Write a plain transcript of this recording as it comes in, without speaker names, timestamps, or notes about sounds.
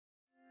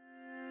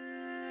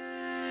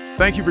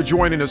Thank you for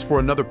joining us for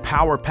another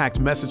power-packed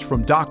message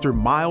from Dr.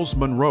 Myles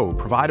Munroe,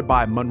 provided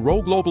by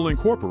Munroe Global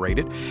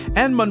Incorporated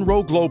and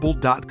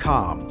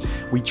MunroeGlobal.com.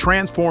 We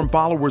transform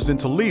followers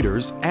into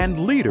leaders and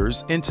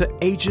leaders into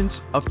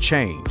agents of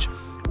change.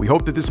 We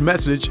hope that this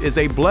message is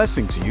a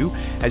blessing to you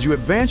as you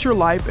advance your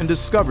life and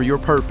discover your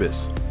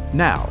purpose.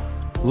 Now,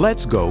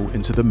 let's go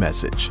into the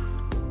message.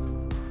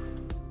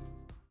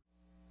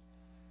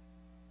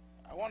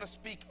 I want to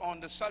speak on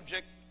the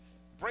subject,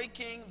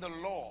 breaking the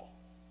law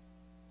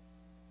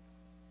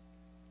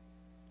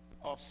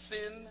of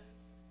sin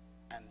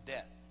and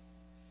death.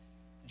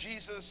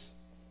 Jesus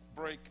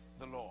break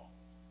the law.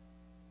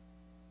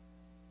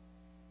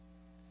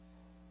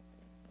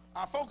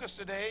 Our focus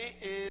today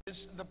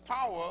is the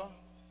power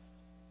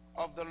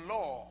of the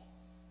law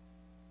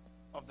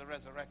of the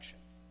resurrection.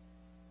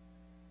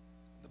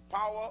 The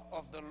power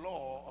of the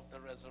law of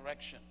the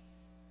resurrection.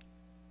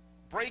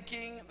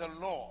 Breaking the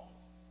law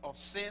of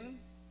sin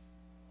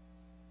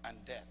and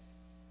death.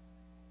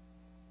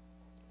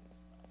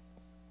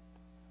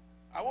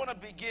 I want to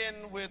begin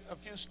with a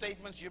few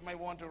statements you may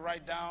want to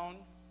write down.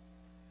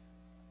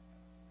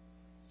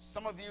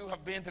 Some of you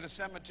have been to the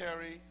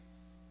cemetery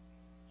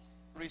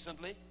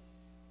recently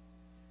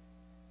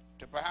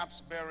to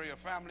perhaps bury a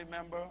family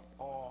member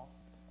or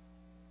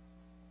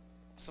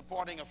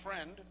supporting a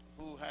friend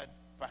who had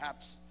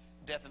perhaps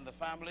death in the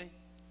family.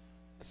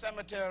 The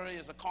cemetery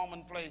is a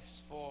common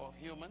place for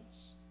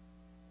humans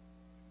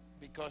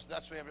because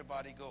that's where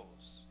everybody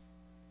goes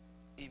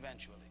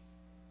eventually.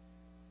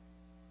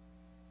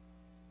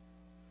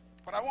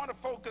 But I want to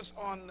focus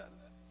on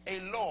a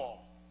law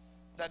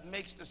that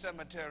makes the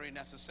cemetery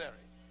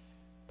necessary.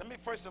 Let me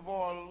first of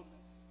all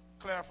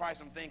clarify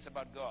some things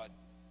about God.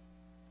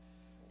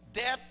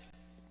 Death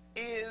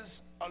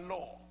is a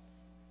law.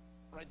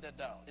 Write that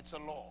down. It's a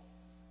law.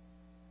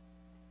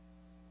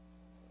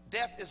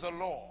 Death is a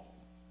law.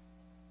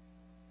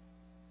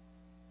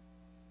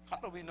 How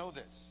do we know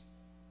this?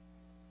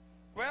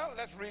 Well,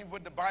 let's read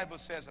what the Bible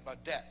says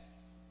about death.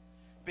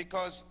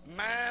 Because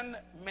man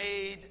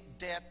made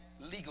death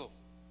legal.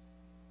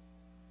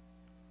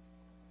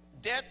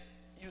 Death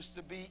used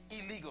to be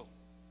illegal.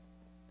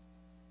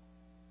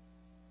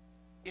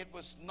 It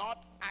was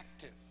not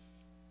active.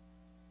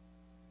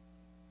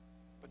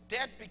 But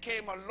death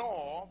became a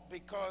law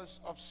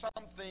because of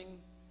something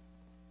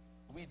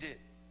we did.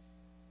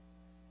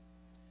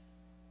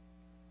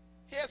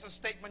 Here's a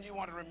statement you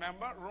want to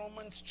remember.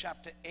 Romans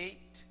chapter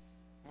 8,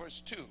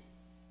 verse 2.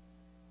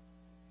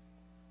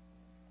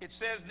 It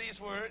says these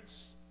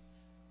words,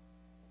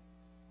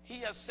 He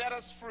has set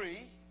us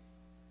free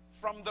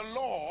from the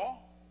law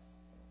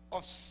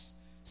of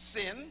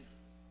sin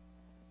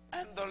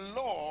and the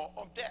law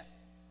of death.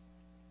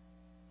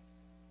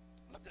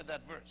 Look at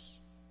that verse.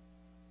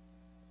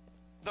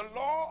 The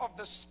law of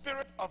the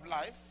Spirit of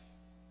life,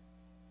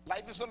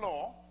 life is a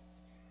law,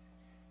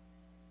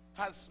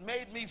 has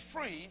made me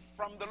free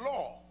from the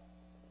law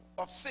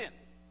of sin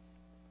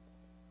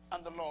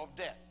and the law of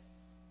death.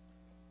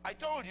 I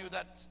told you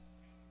that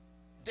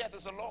death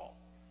is a law.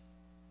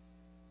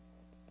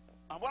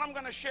 And what I'm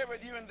going to share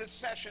with you in this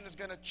session is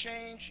going to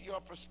change your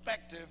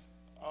perspective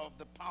of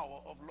the power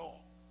of law.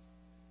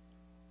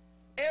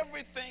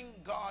 Everything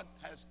God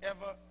has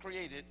ever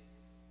created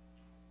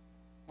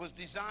was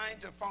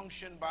designed to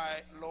function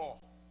by law.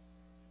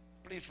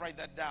 Please write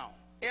that down.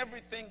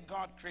 Everything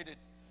God created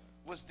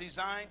was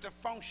designed to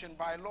function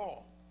by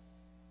law.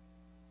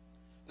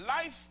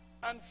 Life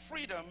and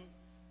freedom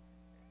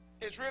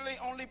is really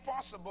only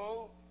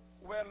possible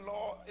where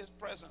law is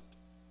present.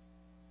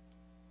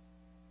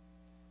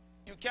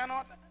 You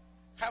cannot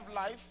have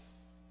life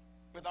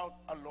without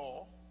a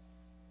law,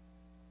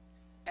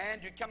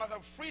 and you cannot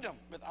have freedom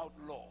without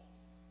law.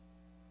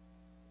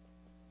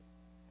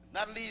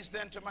 That leads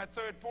then to my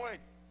third point.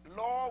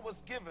 Law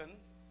was given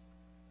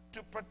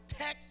to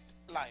protect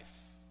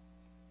life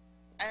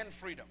and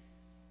freedom.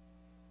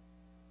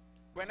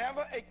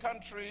 Whenever a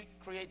country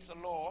creates a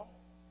law,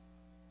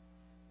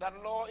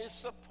 that law is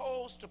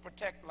supposed to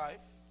protect life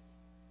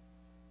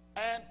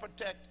and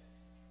protect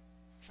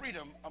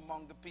freedom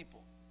among the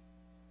people.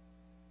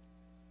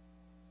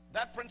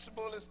 That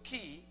principle is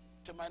key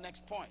to my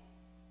next point.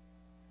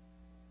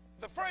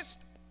 The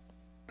first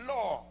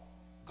law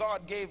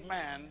God gave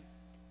man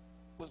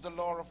was the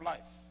law of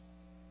life.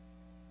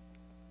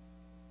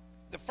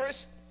 The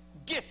first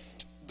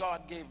gift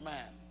God gave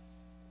man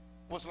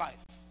was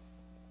life.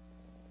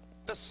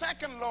 The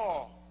second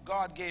law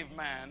God gave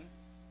man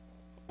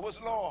was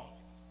law.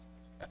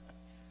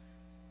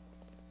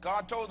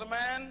 God told the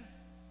man,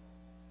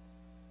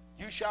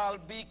 you shall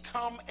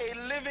become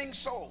a living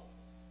soul.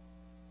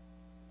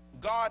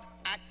 God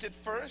acted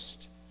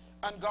first,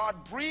 and God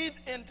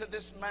breathed into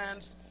this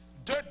man's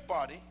dirt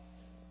body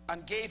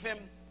and gave him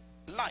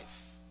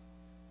life.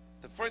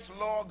 The first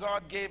law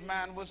God gave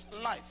man was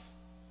life.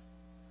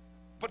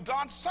 But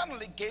God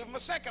suddenly gave him a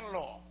second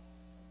law.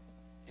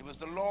 It was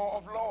the law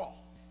of law.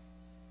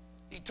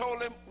 He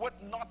told him what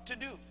not to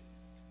do.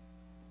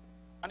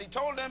 And he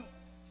told him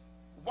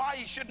why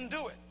he shouldn't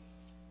do it.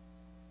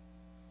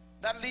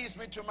 That leads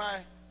me to my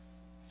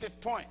Fifth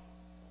point,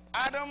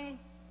 Adam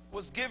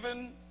was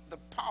given the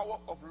power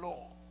of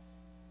law.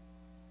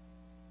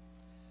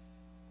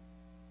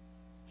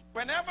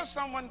 Whenever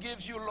someone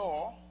gives you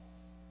law,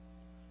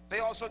 they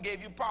also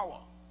gave you power.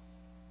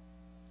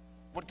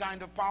 What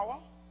kind of power?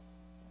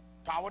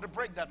 Power to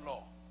break that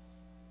law.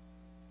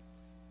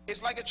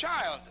 It's like a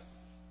child.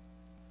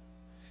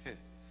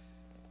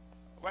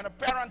 When a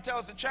parent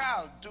tells a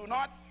child, do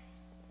not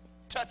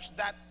touch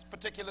that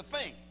particular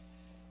thing,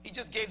 he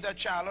just gave that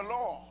child a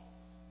law.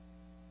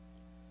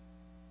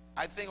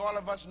 I think all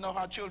of us know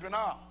how children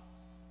are.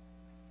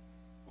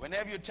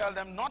 Whenever you tell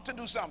them not to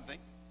do something,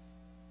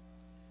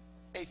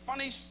 a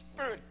funny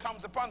spirit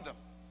comes upon them.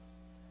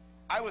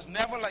 I was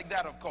never like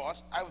that, of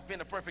course. I was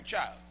being a perfect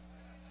child.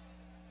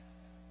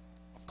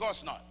 Of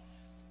course not.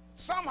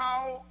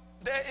 Somehow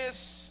there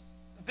is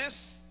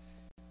this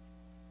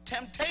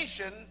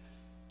temptation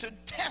to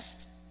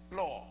test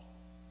law.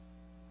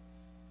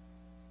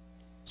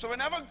 So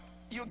whenever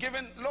you're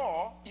given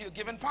law, you're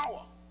given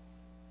power.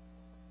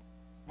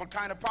 What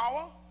kind of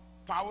power?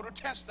 Power to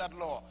test that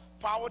law.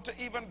 Power to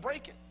even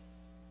break it.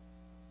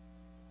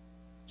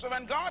 So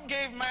when God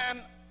gave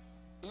man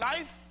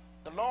life,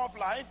 the law of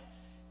life,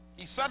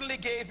 he suddenly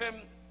gave him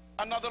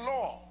another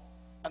law.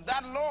 And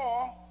that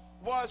law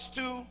was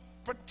to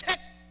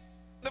protect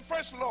the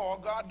first law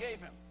God gave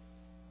him.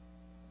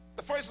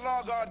 The first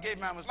law God gave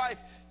man was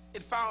life.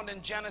 It found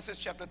in Genesis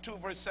chapter 2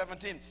 verse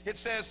 17. It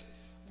says,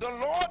 the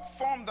Lord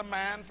formed the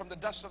man from the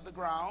dust of the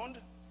ground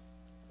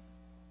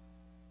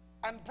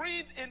and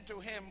breathed into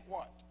him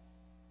what?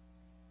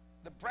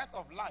 The breath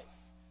of life.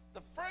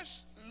 The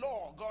first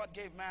law God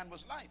gave man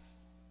was life.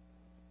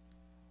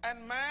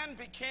 And man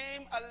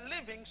became a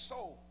living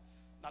soul.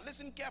 Now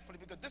listen carefully,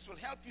 because this will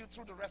help you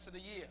through the rest of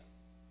the year.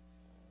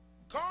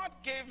 God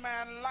gave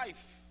man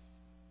life.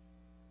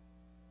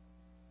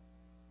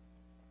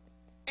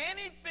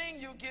 Anything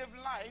you give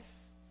life,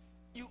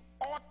 you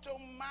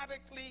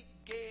automatically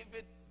gave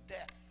it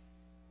death.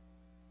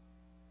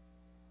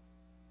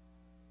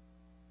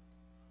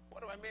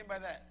 What do I mean by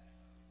that?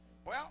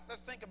 Well,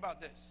 let's think about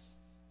this.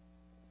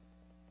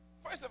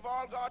 First of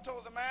all, God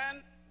told the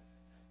man,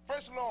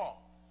 first law,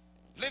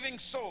 living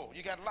soul,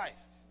 you got life.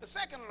 The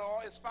second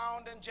law is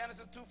found in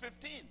Genesis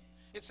 2:15.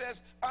 It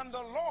says, and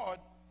the Lord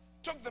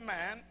took the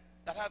man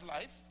that had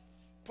life,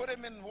 put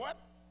him in what?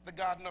 The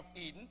Garden of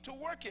Eden, to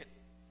work it,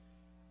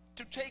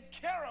 to take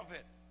care of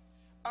it.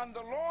 And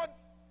the Lord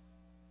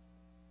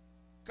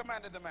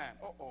commanded the man.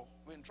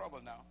 We're in trouble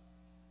now.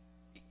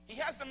 He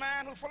has the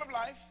man who's full of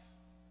life,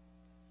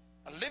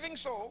 a living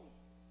soul.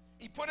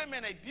 He put him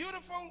in a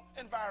beautiful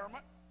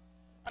environment,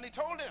 and he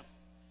told him,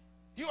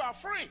 you are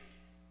free.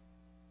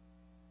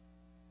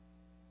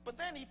 But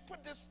then he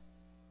put this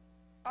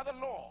other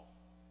law.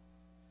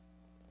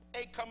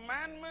 A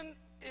commandment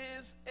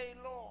is a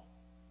law.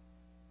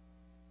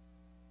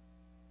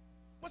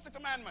 What's the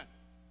commandment?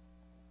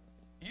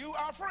 You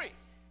are free.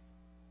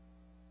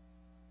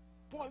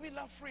 Boy, we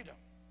love freedom.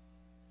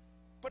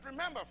 But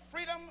remember,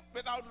 freedom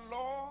without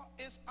law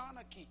is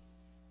anarchy.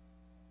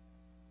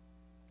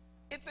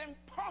 It's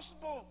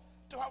impossible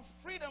to have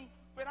freedom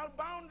without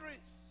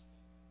boundaries.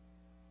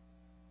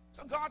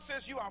 So God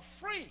says you are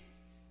free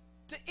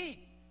to eat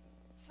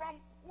from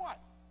what?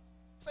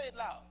 Say it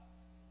loud.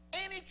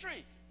 Any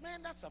tree.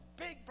 Man, that's a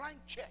big blank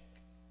check.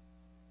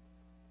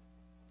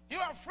 You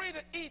are free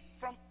to eat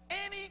from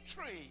any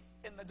tree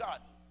in the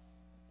garden.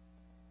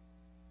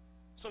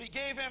 So he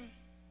gave him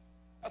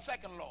a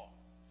second law.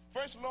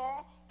 First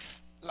law,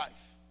 life.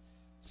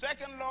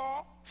 Second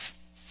law,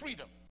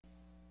 freedom.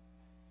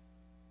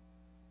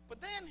 But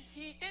then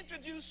he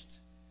introduced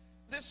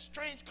this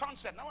strange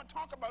concept. Now I want to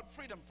talk about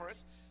freedom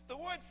first. The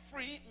word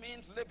free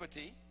means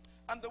liberty,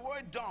 and the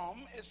word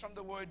dom is from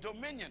the word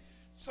dominion.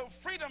 So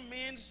freedom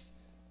means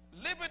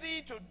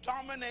liberty to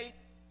dominate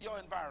your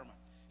environment.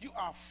 You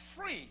are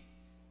free.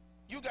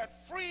 You got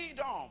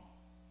freedom,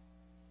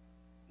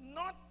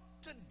 not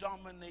to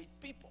dominate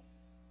people,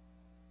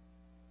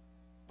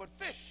 but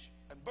fish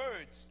and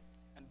birds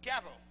and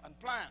cattle and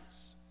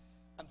plants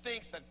and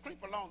things that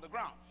creep along the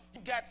ground.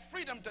 You got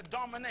freedom to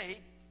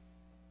dominate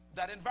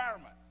that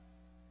environment.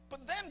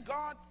 But then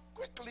God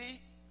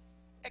quickly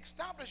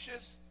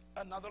establishes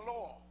another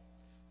law.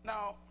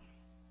 Now,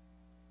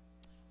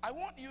 I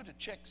want you to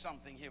check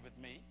something here with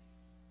me.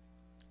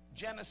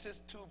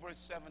 Genesis 2 verse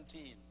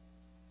 17.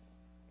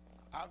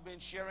 I've been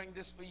sharing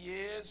this for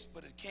years,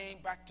 but it came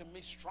back to me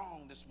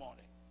strong this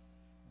morning.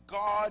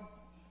 God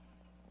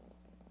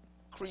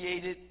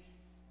created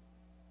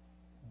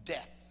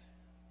death.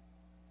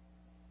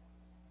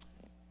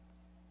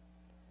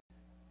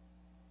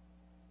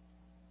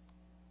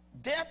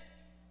 Death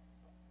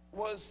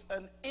was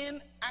an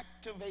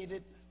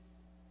inactivated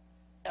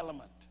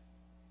element.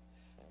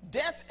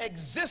 Death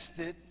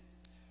existed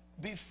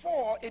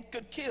before it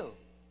could kill.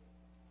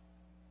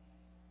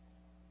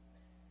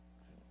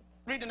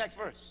 Read the next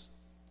verse.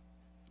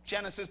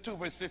 Genesis 2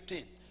 verse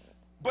 15.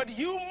 But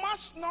you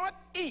must not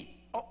eat.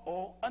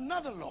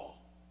 Another law.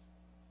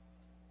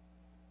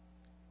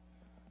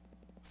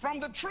 From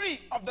the tree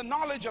of the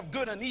knowledge of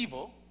good and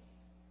evil.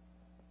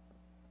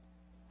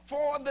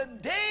 For the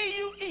day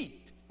you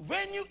eat,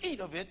 when you eat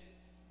of it,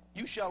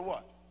 you shall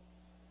what?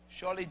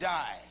 Surely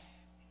die.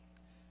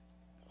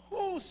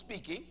 Who's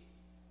speaking?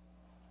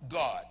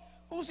 God.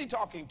 Who's he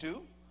talking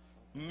to?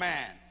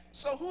 Man.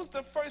 So who's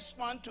the first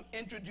one to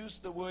introduce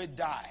the word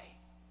die?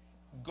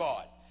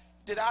 God.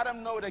 Did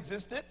Adam know it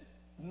existed?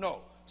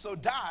 No. So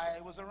die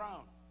was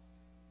around.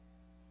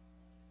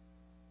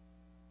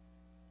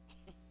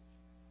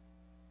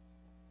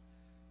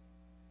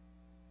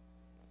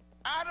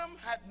 Adam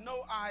had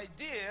no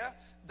idea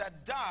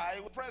that die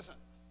was present.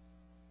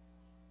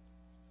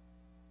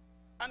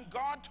 And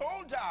God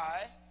told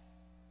die,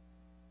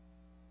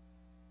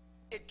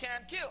 it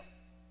can't kill.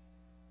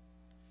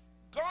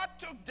 God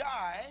took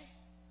die,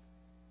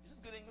 is this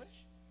good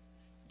English?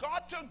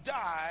 God took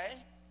die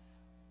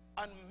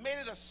and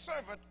made it a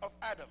servant of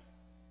Adam.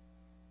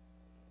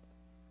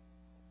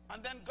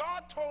 And then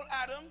God told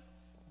Adam,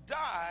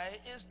 die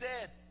is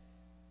dead.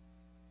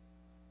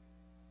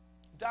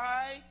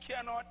 Die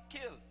cannot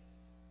kill.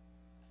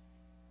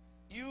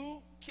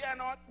 You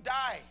cannot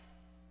die.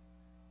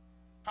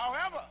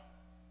 However,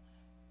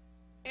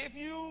 if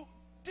you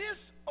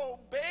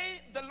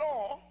disobey the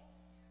law,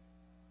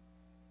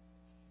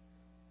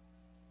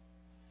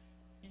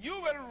 you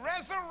will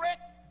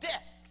resurrect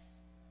death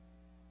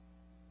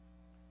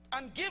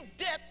and give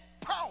death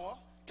power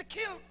to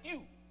kill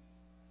you.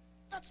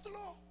 That's the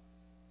law.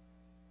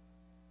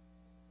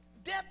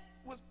 Death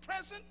was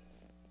present,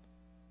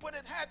 but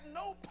it had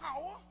no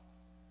power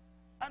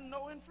and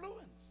no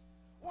influence.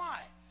 Why?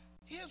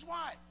 Here's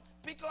why.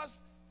 Because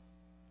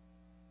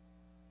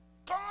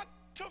God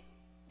took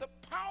the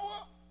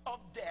power of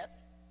death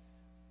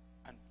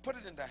and put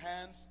it in the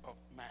hands of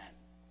man.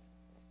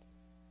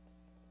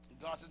 And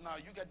God says, now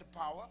you get the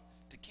power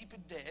to keep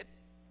it dead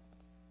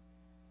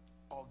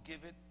or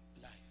give it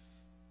life.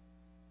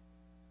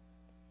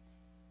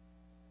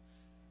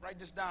 Write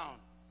this down.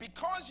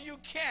 Because you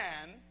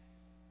can,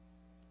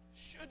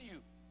 should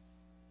you?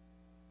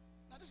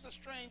 Now this is a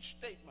strange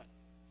statement.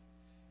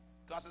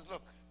 God says,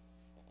 look,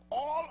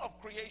 all of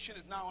creation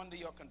is now under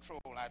your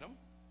control, Adam.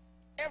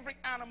 Every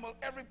animal,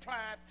 every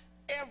plant,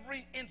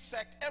 every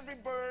insect, every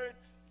bird,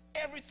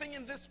 everything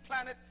in this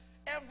planet,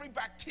 every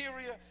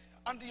bacteria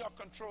under your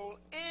control,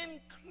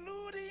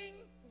 including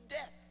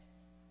death.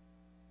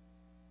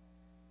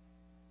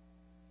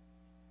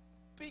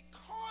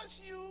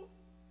 Because you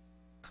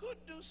could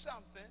do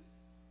something,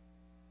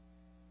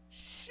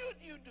 should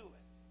you do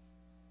it?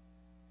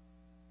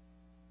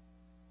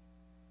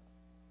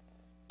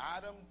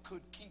 Adam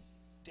could keep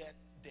death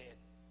dead,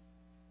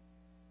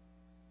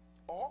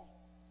 or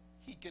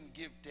he can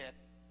give death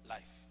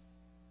life.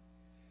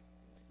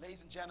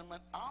 Ladies and gentlemen,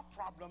 our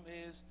problem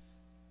is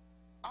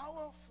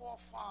our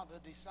forefather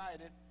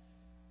decided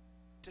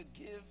to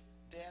give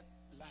death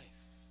life.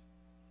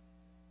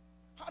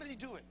 How did he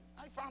do it?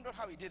 I found out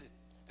how he did it.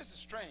 This is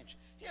strange.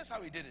 Here's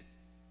how he did it.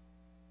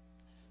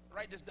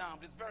 Write this down.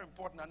 It's very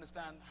important to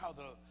understand how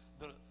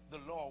the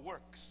law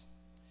works.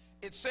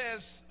 It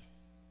says,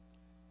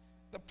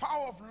 the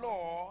power of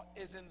law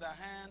is in the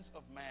hands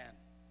of man.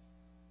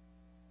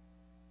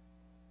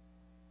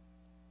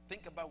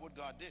 Think about what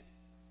God did.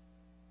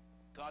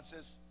 God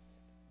says,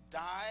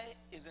 die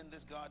is in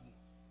this garden.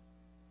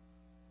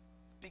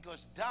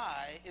 Because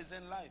die is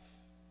in life.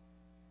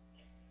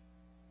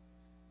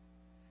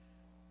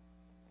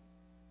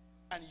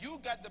 And you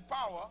got the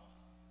power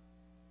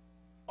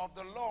of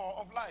the law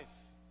of life.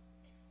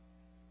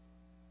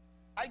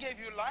 I gave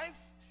you life.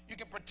 You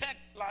can protect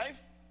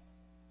life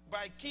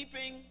by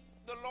keeping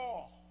the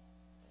law.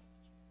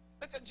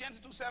 Look at Genesis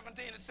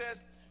 2:17. It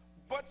says,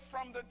 but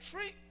from the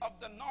tree of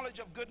the knowledge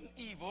of good and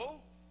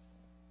evil,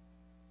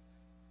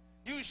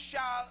 you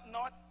shall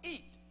not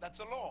eat. That's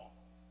a law.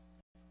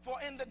 For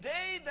in the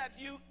day that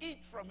you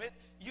eat from it,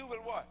 you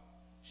will what?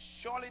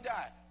 Surely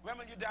die. When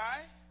will you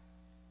die?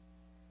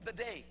 The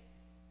day.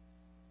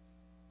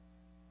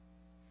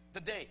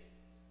 The day.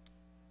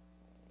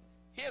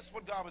 Here's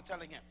what God was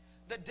telling him.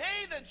 The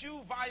day that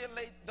you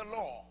violate the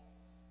law,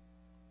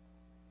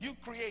 you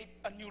create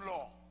a new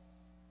law.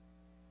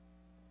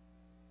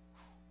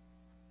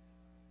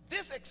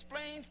 This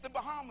explains the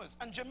Bahamas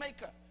and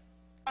Jamaica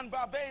and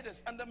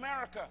Barbados and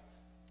America.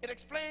 It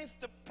explains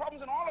the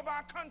problems in all of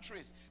our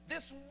countries.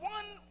 This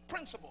one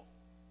principle.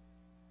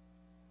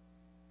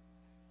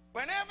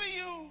 Whenever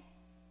you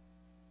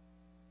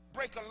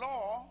break a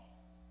law,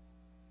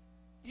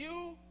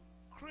 you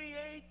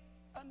create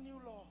a new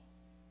law.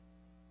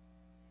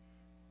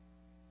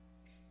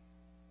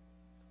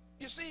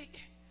 You see,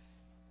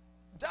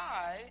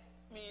 die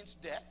means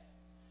death,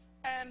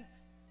 and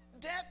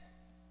death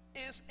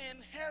is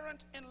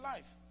inherent in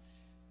life.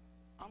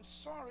 I'm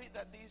sorry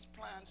that these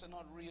plants are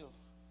not real.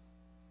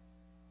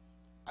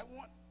 I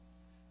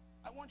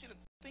want you to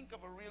think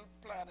of a real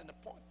plant in a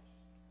pot.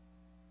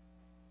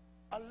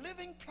 A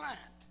living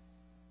plant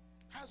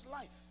has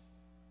life.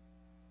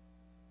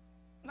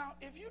 Now,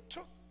 if you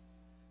took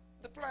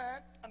the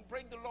plant and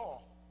break the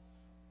law,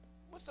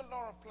 what's the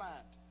law of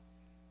plant?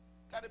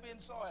 Got to be in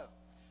soil.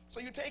 So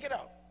you take it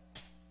out.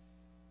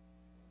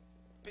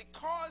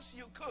 Because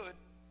you could,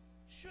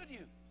 Should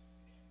you?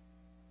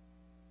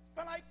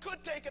 But I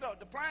could take it out.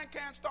 The plan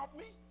can't stop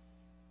me.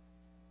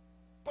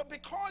 But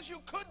because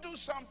you could do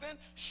something,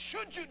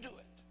 should you do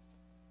it?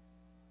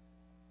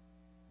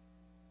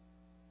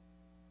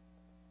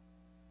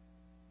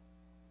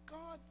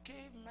 God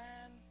gave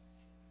man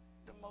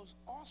the most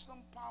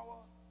awesome power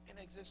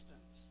in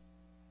existence.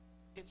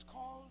 It's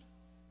called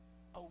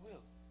a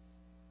will.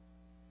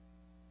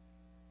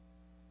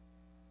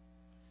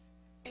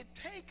 It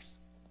takes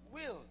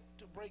will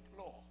to break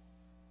law.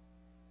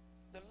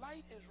 The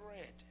light is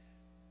red.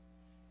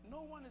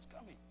 No one is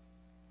coming.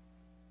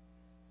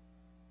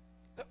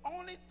 The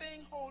only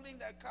thing holding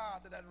that car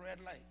to that red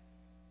light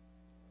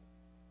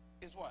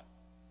is what?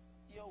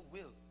 Your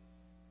will.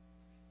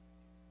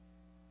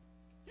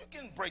 You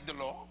can break the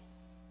law.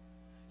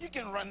 You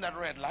can run that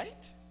red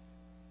light.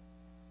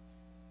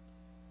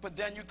 But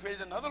then you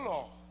created another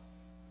law.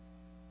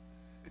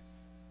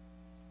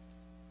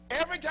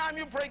 Every time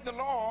you break the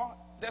law,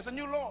 there's a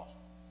new law.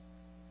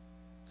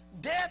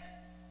 Death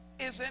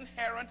is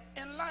inherent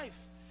in life.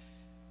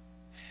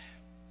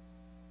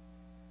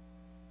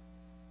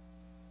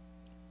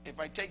 If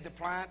I take the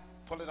plant,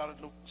 pull it out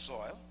of the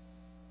soil,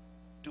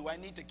 do I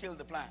need to kill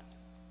the plant?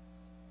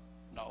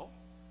 No.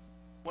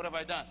 What have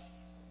I done?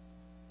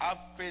 I've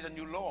created a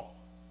new law.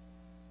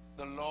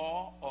 The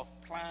law of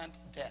plant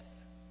death.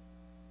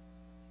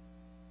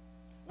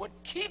 What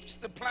keeps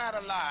the plant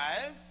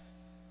alive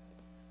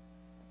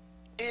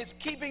is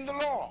keeping the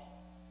law.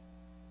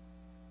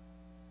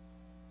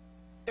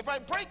 If I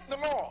break the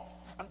law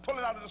and pull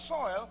it out of the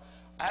soil,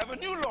 I have a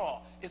new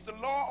law. It's the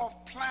law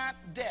of plant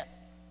death.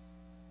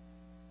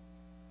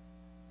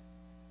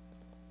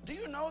 Do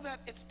you know that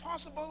it's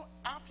possible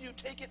after you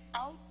take it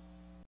out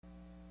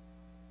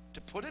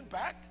to put it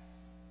back?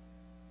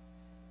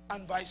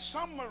 And by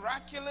some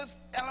miraculous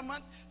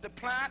element, the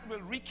plant will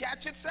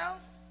recatch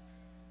itself?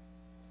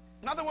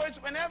 In other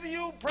words, whenever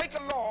you break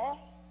a law,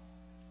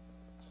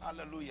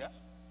 hallelujah,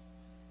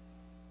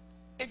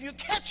 if you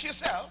catch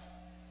yourself,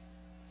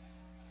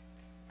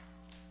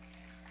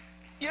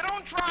 you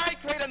don't try to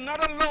create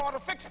another law to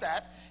fix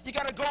that. You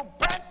got to go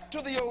back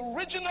to the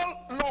original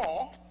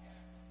law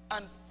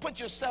and put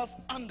yourself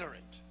under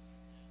it.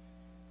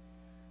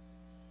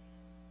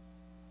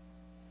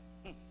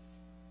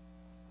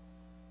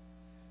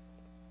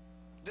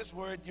 This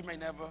word you may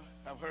never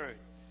have heard.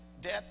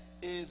 Death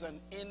is an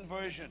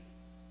inversion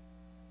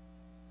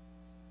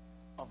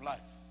of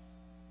life.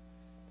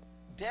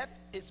 Death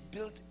is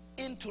built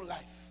into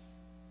life.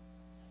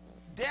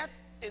 Death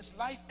is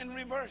life in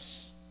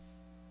reverse.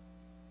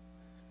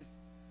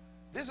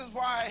 This is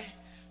why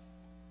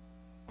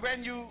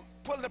when you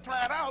pull the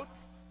plant out,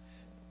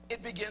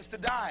 it begins to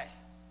die.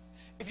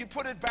 If you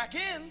put it back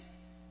in,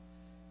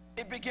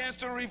 it begins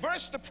to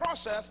reverse the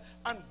process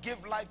and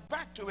give life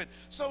back to it.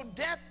 So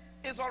death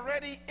is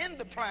already in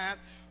the plant,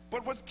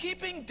 but what's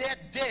keeping death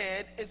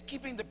dead is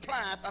keeping the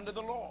plant under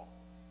the law.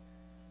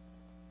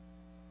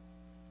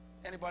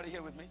 Anybody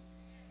here with me?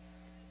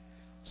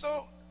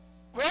 So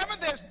wherever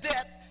there's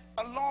death,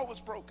 a law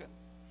was broken.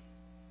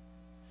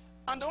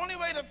 And the only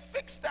way to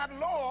fix that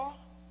law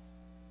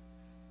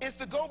is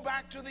to go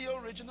back to the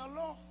original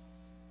law.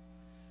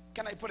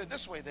 Can I put it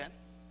this way then?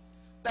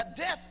 That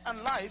death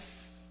and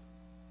life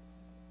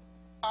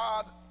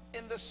are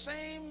in the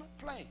same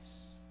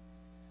place.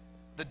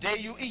 The day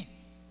you eat,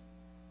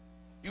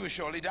 you will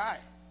surely die.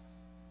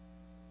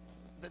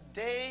 The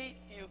day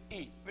you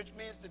eat, which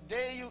means the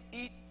day you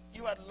eat,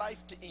 you had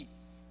life to eat.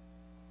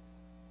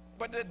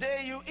 But the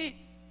day you eat,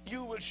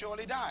 you will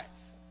surely die.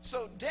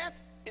 So death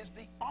is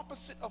the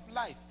opposite of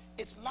life.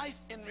 It's life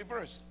in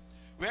reverse.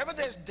 Wherever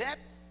there's death,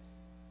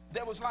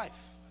 there was life.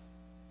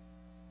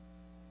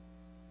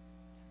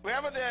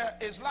 Wherever there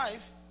is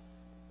life,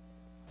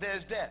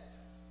 there's death.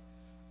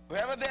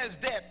 Wherever there's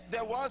death,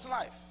 there was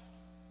life.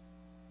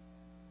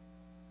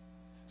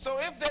 So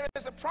if there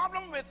is a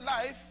problem with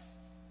life,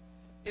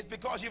 it's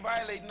because you're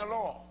violating the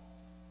law.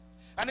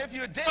 And if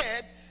you're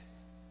dead,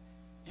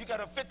 you got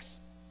to fix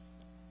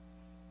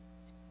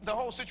the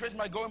whole situation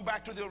by going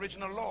back to the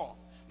original law.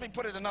 Let me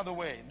put it another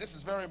way. This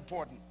is very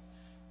important.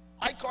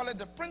 I call it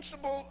the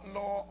principal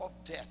law of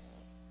death.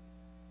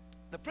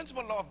 The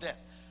principal law of death.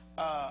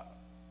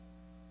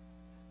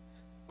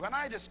 When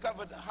I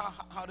discovered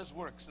how this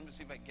works, let me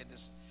see if I can get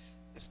this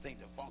thing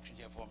to function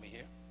here for me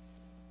here,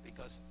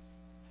 because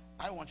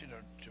I want you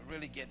to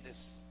really get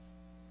this.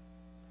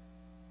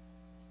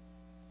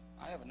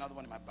 I have another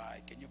one in my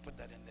bag. Can you put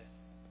that in there?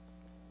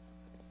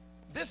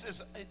 This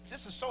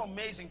is so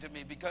amazing to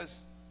me,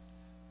 because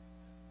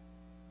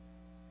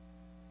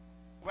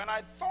when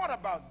I thought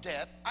about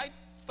death, I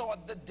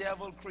thought the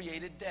devil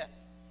created death.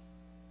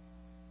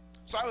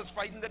 So I was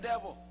fighting the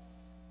devil.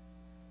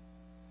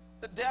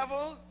 The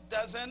devil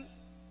doesn't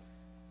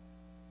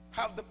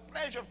have the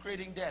pleasure of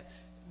creating death.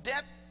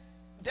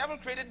 Devil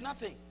created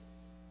nothing.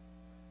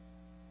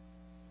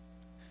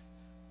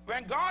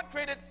 When God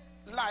created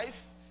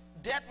life,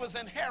 death was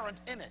inherent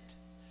in it.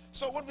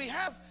 So what we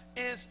have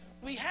is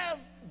we have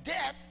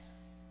death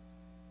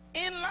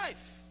in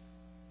life.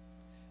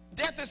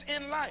 Death is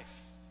in life.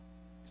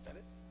 Is that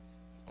it?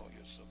 Oh,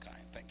 you're so kind.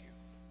 Thank you.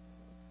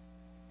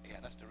 Yeah,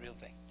 that's the real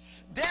thing.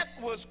 Death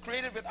was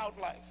created without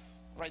life.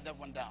 Write that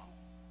one down.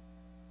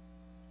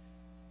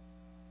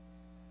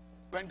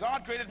 When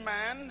God created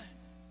man,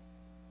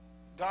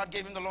 God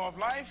gave him the law of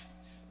life.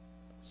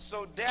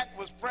 So death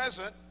was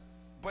present,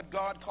 but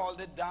God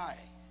called it die.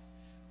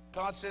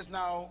 God says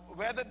now,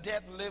 whether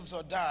death lives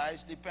or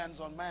dies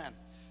depends on man.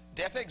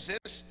 Death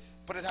exists,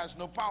 but it has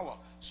no power.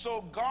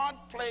 So God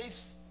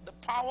placed the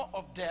power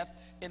of death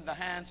in the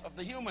hands of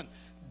the human.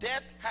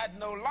 Death had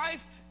no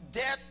life.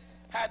 Death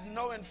had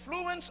no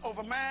influence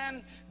over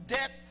man.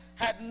 Death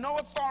had no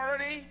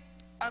authority.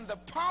 And the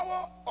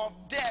power of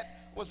death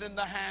was in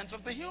the hands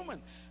of the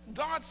human.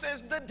 God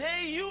says, the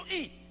day you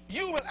eat,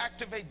 you will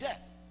activate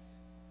death.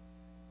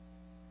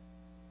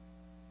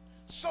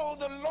 So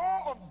the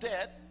law of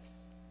death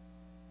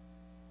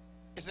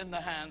is in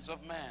the hands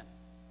of man.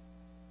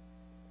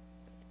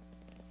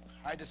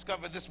 I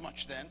discovered this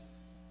much then,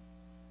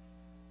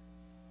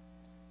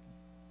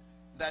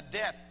 that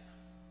death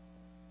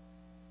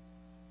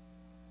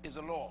is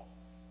a law.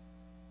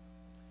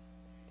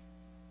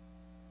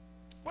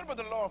 What about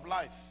the law of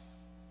life?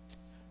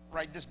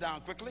 Write this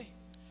down quickly.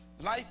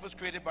 Life was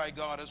created by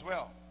God as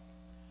well.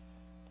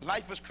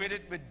 Life was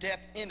created with death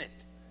in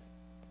it.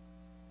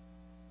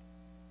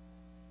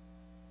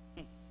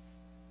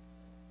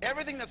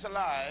 Everything that's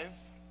alive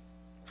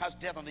has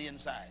death on the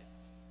inside.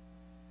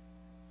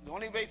 The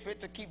only way for it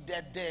to keep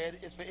death dead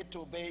is for it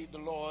to obey the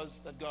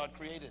laws that God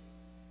created.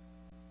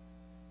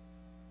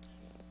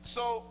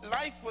 So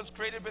life was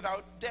created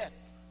without death.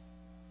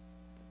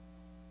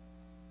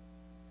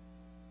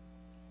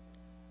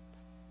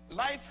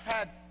 Life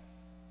had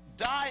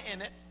die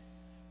in it,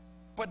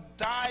 but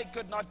die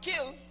could not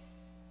kill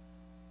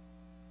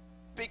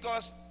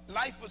because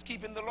life was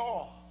keeping the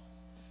law.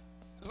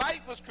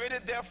 Life was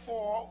created,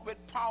 therefore, with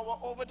power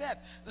over death.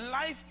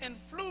 Life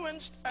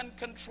influenced and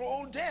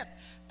controlled death.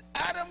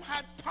 Adam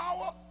had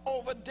power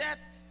over death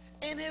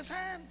in his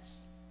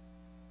hands.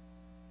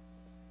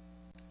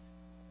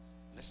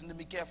 Listen to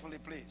me carefully,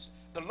 please.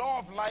 The law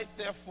of life,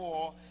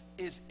 therefore,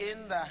 is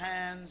in the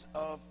hands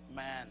of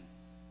man.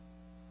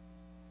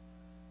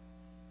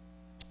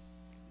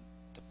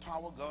 The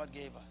power God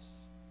gave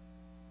us.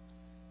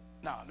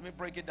 Now, let me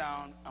break it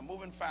down. I'm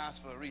moving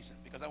fast for a reason,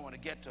 because I want to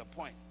get to a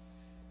point.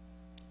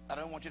 I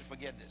don't want you to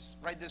forget this.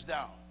 Write this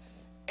down.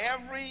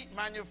 Every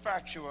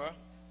manufacturer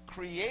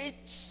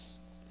creates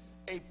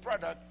a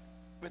product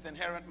with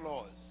inherent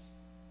laws.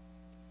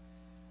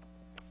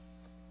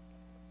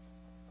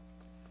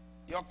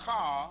 Your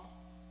car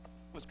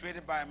was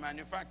created by a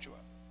manufacturer.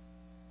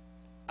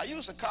 I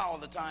use a car all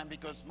the time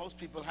because most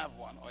people have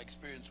one or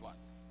experience one.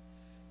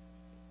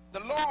 The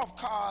law of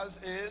cars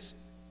is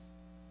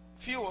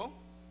fuel,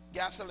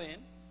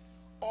 gasoline,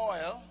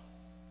 oil,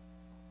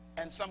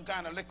 and some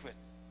kind of liquid.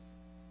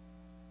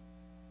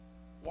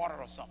 Water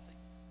or something.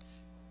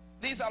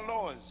 These are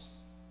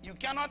laws. You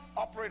cannot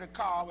operate a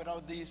car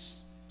without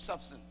these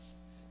substances.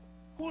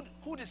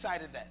 Who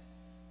decided that?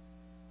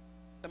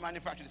 The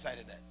manufacturer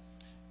decided that.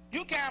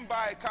 You can't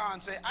buy a car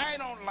and say, I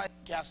don't like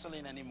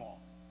gasoline anymore.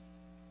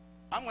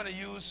 I'm going to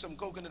use some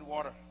coconut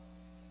water.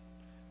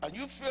 And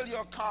you fill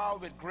your car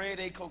with grade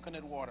A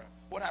coconut water.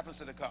 What happens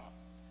to the car?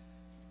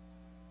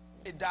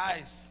 It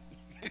dies.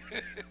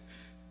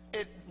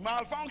 It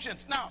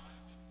malfunctions. Now,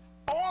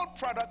 all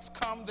products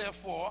come,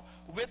 therefore,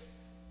 with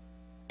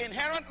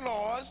inherent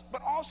laws,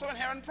 but also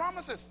inherent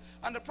promises.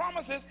 And the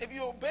promise is, if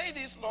you obey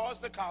these laws,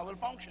 the car will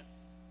function.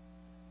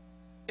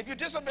 If you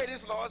disobey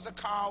these laws, the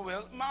car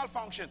will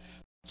malfunction.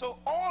 So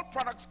all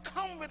products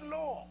come with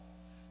law.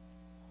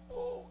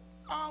 Who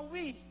are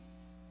we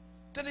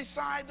to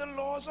decide the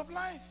laws of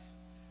life?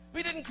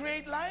 We didn't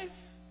create life.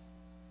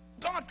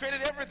 God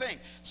created everything.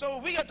 So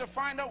we got to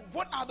find out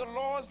what are the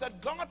laws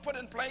that God put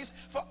in place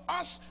for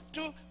us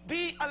to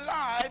be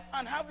alive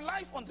and have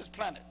life on this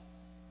planet.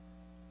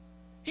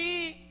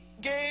 He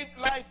gave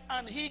life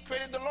and he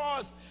created the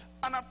laws.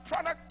 And a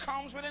product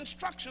comes with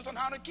instructions on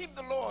how to keep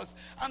the laws.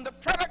 And the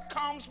product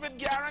comes with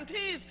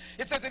guarantees.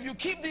 It says if you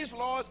keep these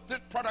laws, this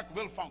product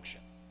will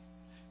function.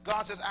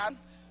 God says, Adam,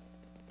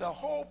 the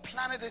whole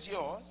planet is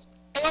yours.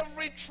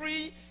 Every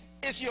tree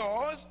is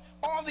yours.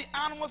 All the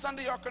animals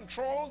under your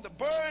control, the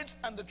birds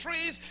and the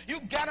trees,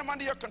 you got them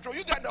under your control.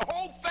 You got the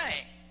whole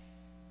thing.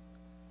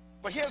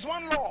 But here's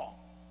one law.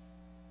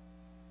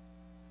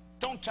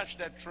 Don't touch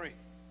that tree.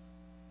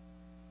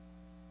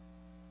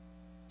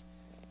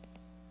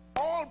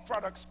 All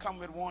products come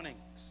with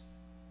warnings.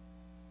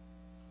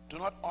 Do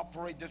not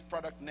operate this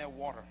product near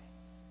water.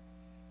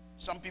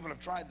 Some people have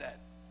tried that.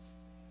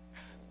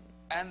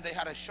 And they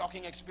had a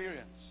shocking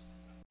experience.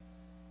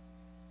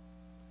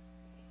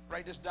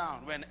 Write this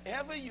down.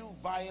 Whenever you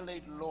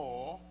violate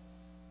law,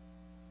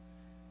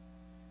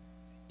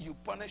 you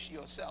punish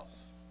yourself.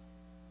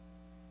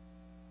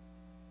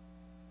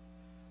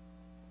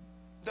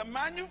 The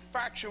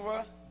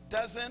manufacturer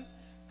doesn't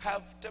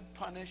have to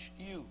punish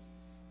you.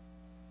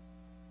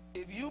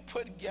 If you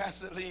put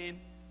gasoline,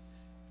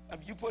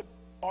 if you put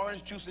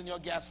orange juice in your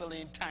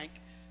gasoline tank,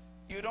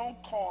 You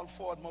don't call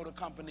Ford Motor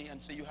Company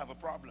and say you have a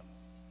problem.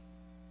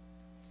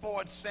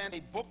 Ford sent a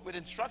book with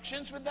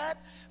instructions with that,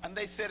 and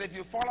they said, if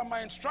you follow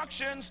my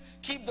instructions,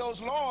 keep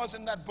those laws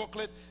in that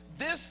booklet,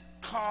 this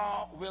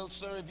car will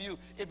serve you.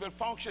 It will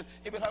function.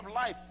 It will have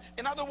life.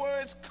 In other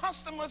words,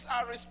 customers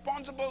are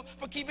responsible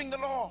for keeping the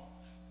law,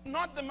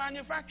 not the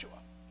manufacturer.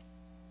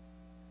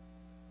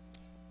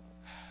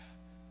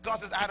 God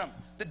says, Adam,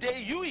 the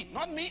day you eat,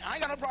 not me, I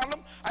ain't got no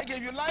problem. I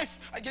gave you life.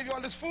 I gave you all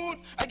this food.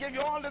 I gave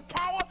you all this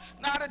power.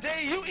 Now the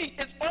day you eat,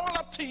 it's all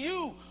up to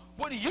you.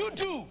 What you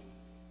do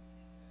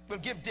will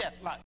give death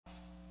life.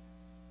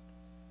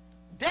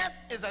 Death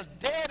is as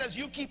dead as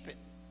you keep it.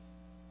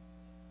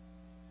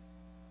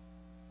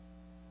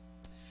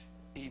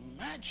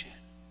 Imagine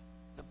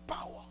the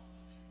power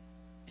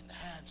in the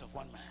hands of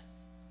one man.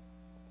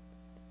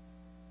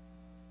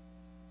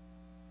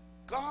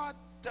 God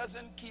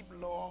doesn't keep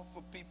law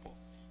for people.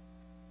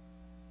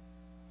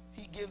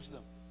 He gives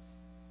them.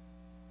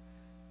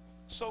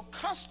 So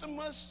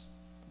customers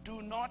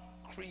do not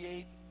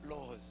create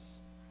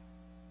laws.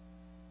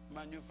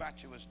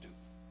 Manufacturers do.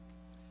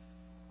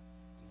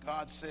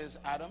 God says,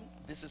 Adam,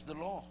 this is the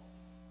law.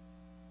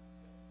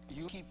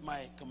 You keep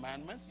my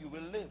commandments, you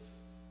will live.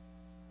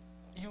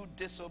 You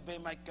disobey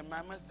my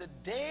commandments, the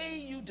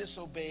day you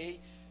disobey,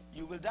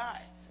 you will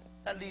die.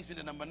 That leads me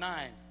to number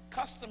 9.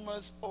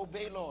 Customers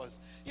obey laws.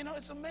 You know,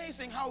 it's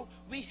amazing how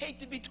we hate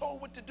to be told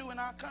what to do in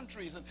our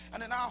countries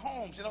and in our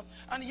homes, you know,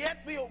 and yet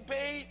we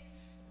obey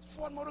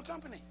Ford Motor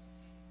Company.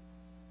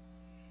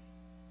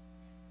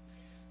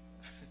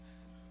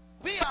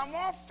 We are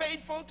more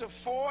faithful to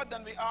Ford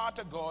than we are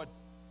to God.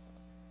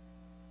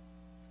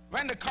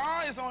 When the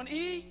car is on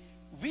E,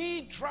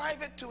 we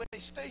drive it to a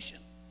station.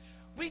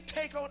 We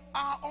take out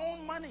our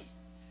own money.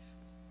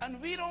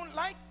 And we don't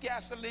like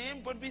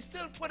gasoline, but we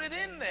still put it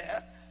in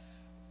there.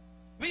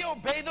 We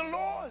obey the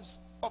laws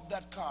of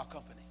that car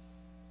company.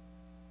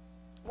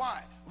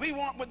 Why? We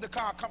want what the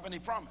car company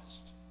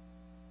promised.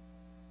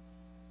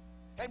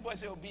 Everybody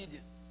say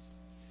obedience.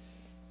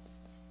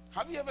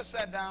 Have you ever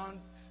sat down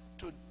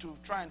to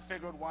try and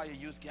figure out why you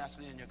use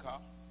gasoline in your car?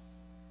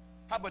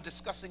 How about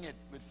discussing it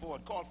with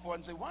Ford? Call Ford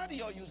and say, why do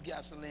y'all use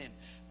gasoline?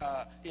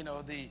 You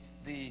know,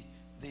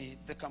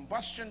 the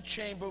combustion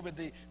chamber with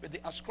the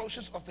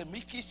atrocious of the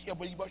mikish.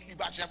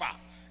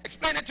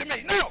 Explain it to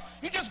me. No,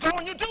 you just go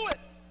and you do it.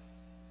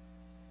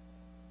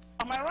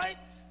 Am I right?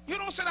 You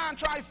don't sit down and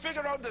try to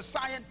figure out the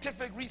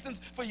scientific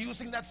reasons for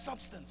using that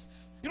substance.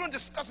 You don't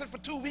discuss it for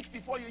 2 weeks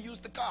before you use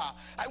the car.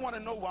 I want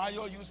to know why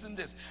you're using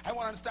this. I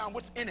want to understand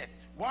what's in it.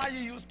 Why you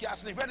use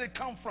gasoline. Where did it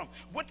come from?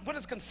 What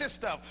does it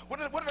consist of?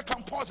 What are the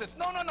composites?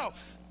 No.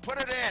 Put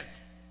it in.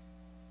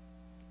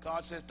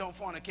 God says, don't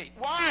fornicate.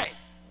 Why?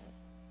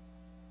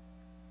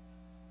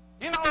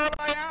 You know who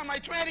I am. I'm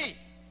 20.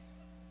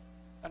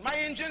 And my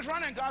engine's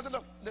running. God said,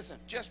 look, listen,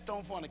 just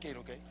don't fornicate,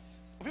 okay?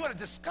 If we want to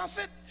discuss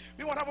it,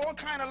 we want to have all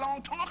kind of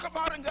long talk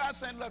about it. And God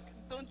saying, look,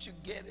 don't you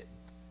get it?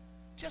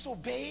 Just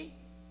obey.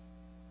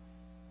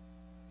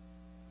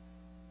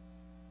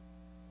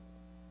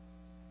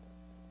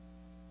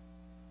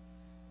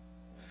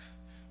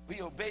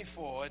 We obey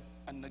Ford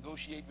and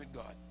negotiate with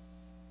God.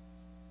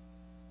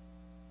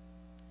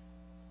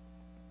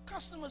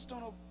 Customers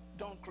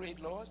don't create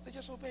laws, they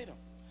just obey them.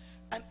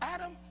 And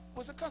Adam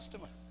was a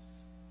customer.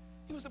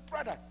 He was a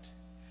product.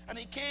 And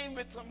he came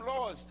with some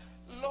laws.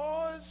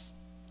 Laws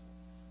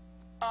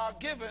are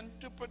given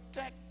to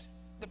protect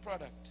the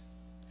product.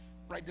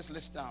 Write this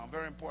list down,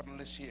 very important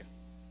list here.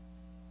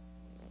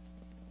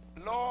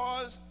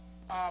 Laws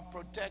are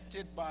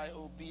protected by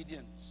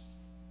obedience.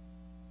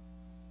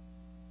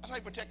 That's how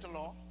you protect the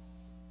law.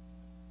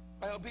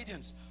 By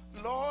obedience.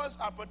 Laws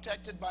are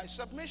protected by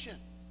submission.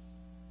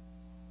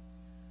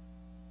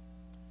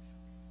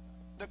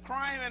 The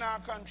crime in our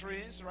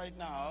countries right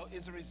now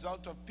is a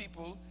result of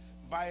people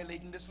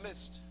violating this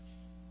list.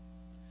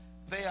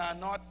 They are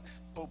not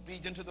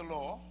obedient to the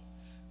law.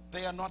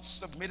 They are not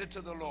submitted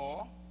to the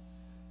law.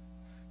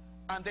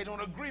 And they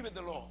don't agree with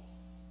the law.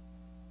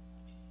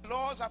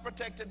 Laws are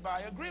protected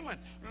by agreement.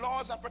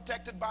 Laws are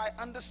protected by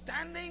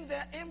understanding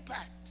their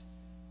impact.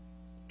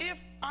 If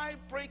I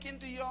break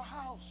into your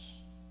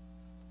house,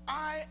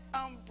 I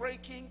am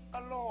breaking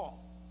a law.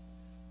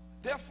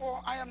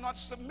 Therefore, I am not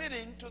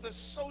submitting to the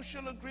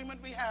social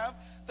agreement we have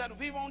that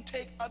we won't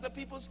take other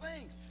people's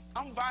things.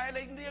 I'm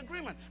violating the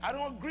agreement. I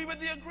don't agree with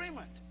the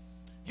agreement.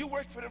 You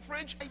work for the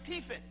fridge, I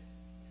teeth it.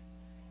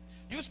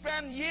 You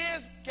spend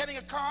years getting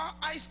a car,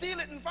 I steal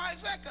it in 5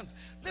 seconds.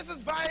 This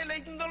is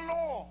violating the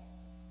law.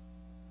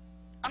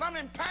 And I'm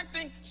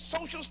impacting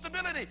social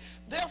stability.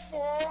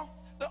 Therefore,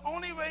 the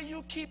only way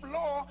you keep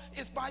law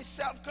is by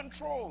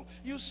self-control.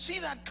 You see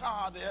that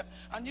car there,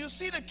 and you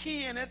see the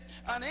key in it,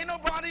 and ain't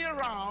nobody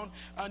around,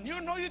 and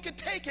you know you can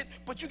take it,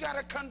 but you got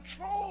to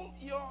control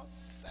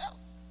yourself.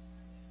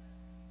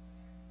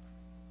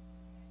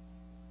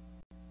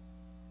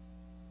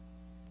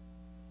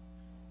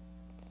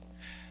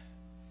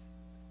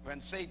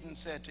 When Satan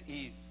said to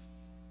Eve,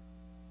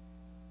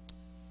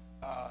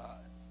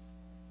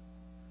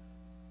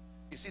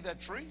 you see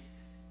that tree?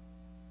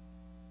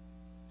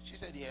 She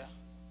said, yeah.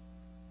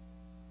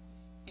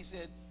 He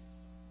said,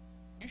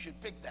 you should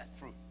pick that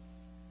fruit.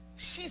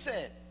 She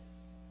said,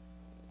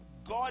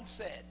 God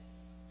said.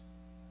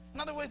 In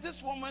other words,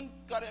 this woman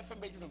got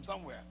information from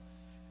somewhere.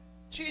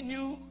 She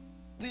knew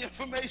the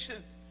information.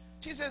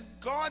 She says,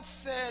 God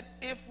said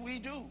if we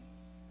do.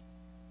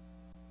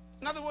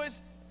 In other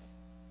words,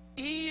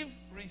 Eve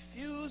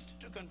refused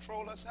to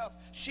control herself.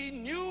 She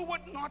knew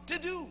what not to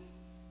do.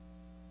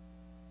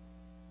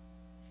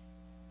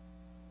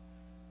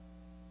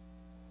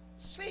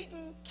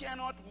 Satan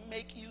cannot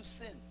make you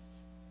sin.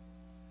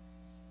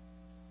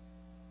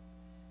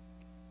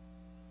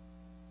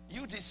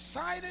 You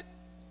decided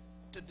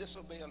to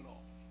disobey a law.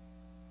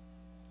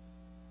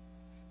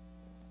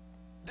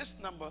 This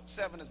number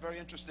 7 is very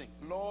interesting.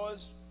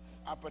 Laws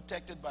are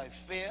protected by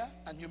fear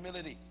and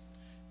humility.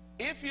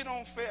 If you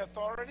don't fear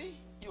authority,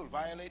 you'll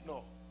violate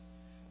law.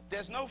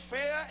 There's no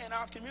fear in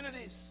our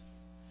communities.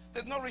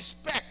 There's no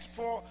respect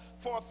for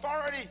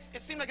authority.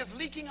 It seems like it's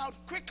leaking out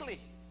quickly.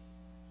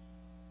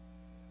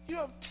 You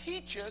have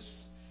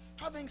teachers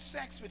having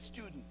sex with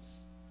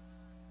students.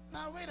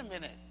 Now, wait a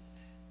minute.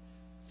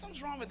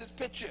 Something's wrong with this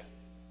picture.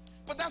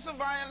 But that's a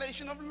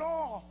violation of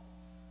law.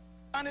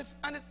 And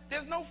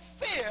there's no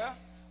fear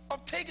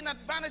of taking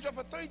advantage of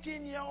a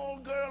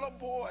 13-year-old girl or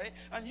boy,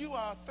 and you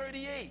are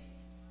 38.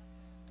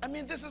 I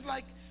mean, this is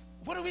like,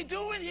 what are we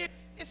doing here?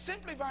 It's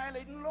simply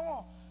violating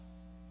law.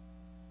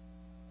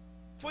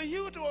 For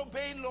you to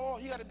obey law,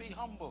 you got to be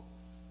humble.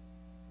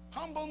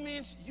 Humble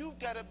means you've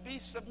got to be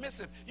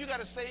submissive. You got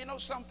to say, you know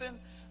something,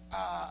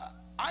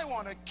 I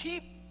want to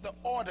keep the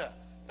order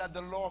that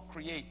the law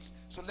creates.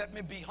 So let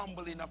me be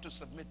humble enough to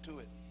submit to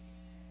it.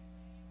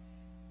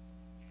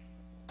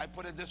 I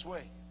put it this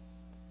way.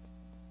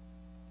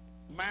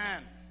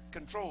 Man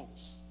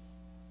controls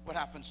what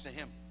happens to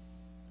him.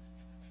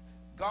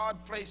 God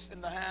placed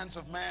in the hands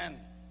of man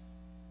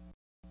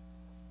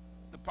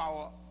the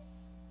power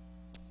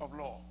of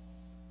law.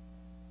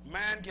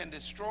 Man can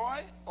destroy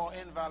or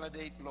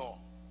invalidate law.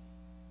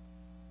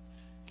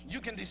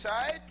 You can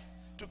decide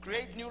to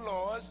create new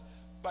laws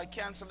by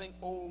canceling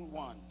old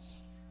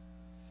ones.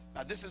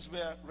 Now this is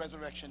where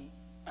resurrection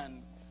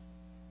and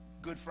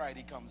Good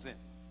Friday comes in.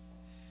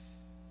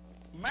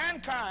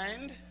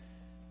 Mankind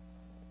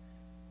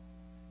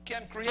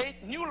can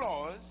create new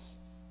laws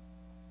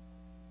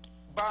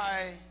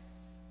by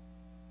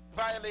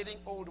violating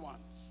old ones.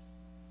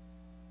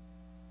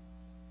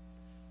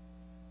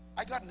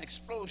 I got an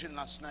explosion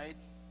last night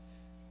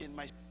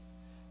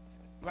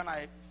when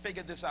I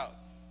figured this out.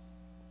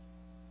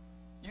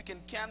 You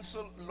can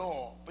cancel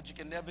law, but you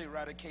can never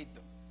eradicate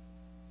them.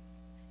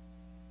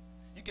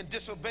 You can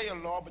disobey a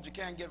law, but you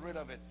can't get rid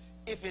of it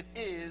if it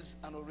is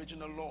an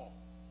original law.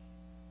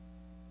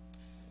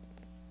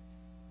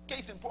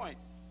 Case in point,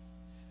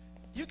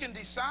 you can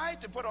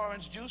decide to put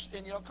orange juice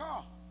in your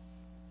car.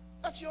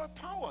 That's your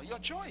power, your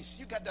choice.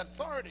 You got that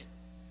authority.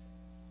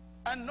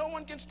 And no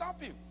one can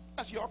stop you.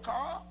 That's your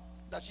car,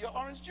 that's your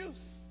orange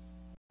juice.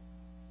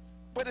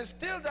 But it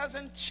still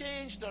doesn't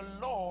change the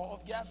law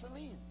of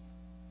gasoline.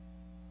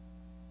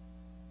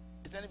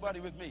 Is anybody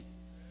with me?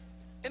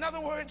 In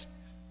other words,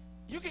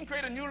 you can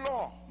create a new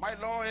law. My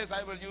law is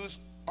I will use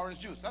orange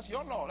juice. That's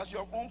your law. That's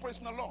your own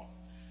personal law.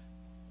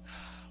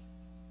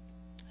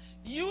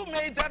 You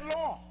made that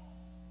law.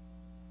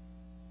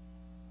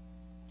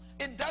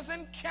 It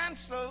doesn't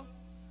cancel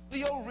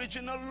the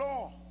original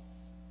law.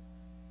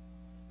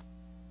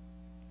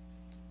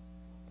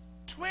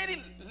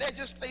 20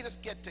 legislators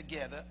get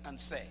together and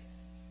say,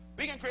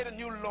 we can create a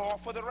new law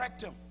for the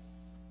rectum.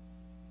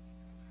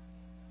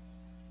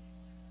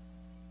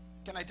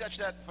 Can I touch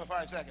that for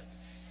 5 seconds?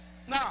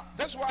 Now,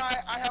 that's why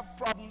I have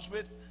problems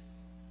with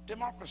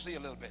democracy a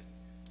little bit.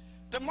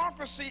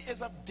 Democracy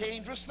is a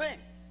dangerous thing,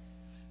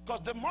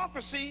 because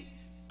democracy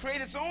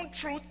creates its own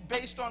truth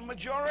based on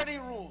majority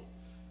rule,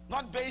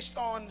 not based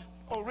on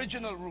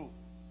original rule.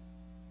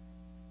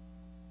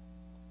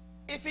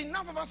 If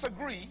enough of us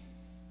agree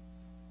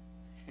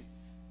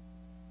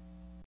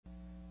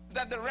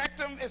that the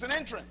rectum is an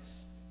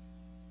entrance,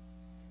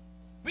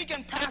 we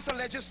can pass a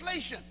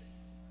legislation,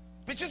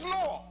 which is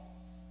law.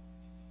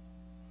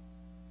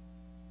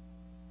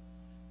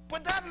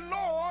 But that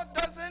law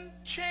doesn't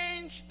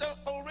change the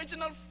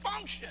original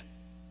function.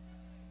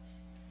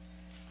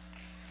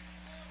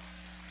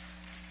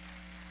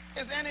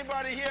 Does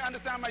anybody here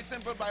understand my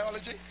simple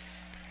biology?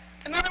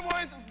 In other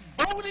words,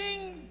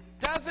 voting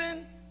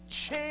doesn't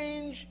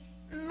change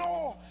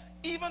law,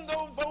 even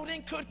though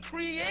voting could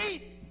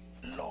create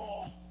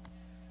law.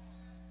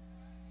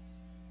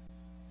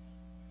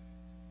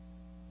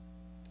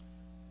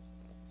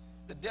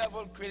 The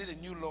devil created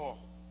a new law.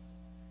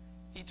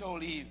 He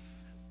told Eve,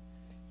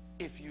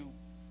 if you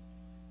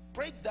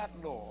break that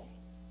law,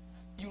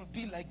 you'll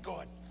be like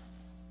God.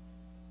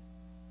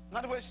 In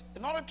other words,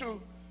 in order to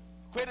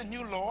create a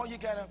new law, you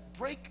got to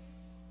break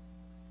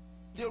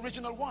the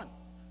original one.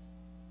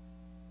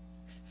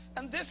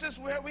 And this is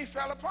where we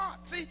fell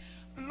apart. See,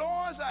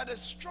 laws are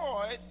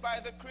destroyed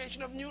by the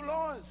creation of new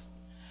laws.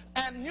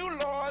 And new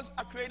laws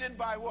are created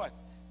by what?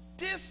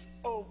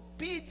 Disobedience.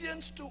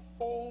 'Disobedience to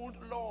old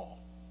law.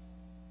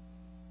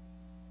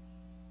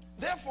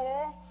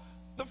 Therefore,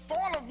 the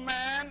fall of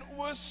man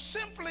was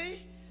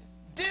simply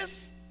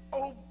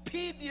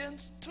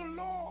disobedience to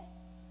law.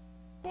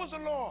 What was the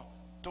law?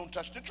 Don't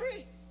touch the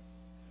tree.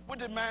 What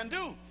did man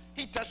do?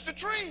 He touched the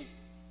tree.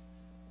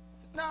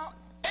 Now,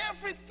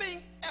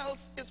 everything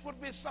else is what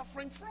we're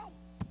suffering from.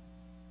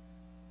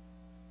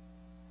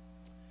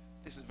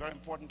 This is very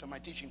important to my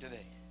teaching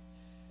today.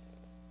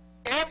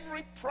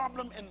 Every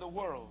problem in the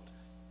world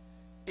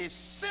is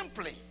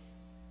simply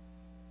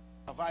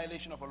a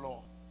violation of a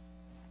law.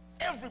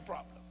 Every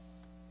problem.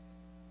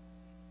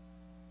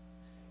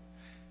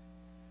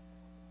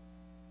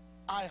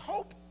 I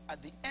hope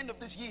at the end of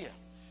this year,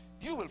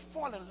 you will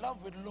fall in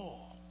love with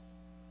law.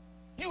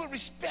 You will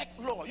respect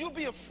law. You'll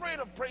be afraid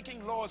of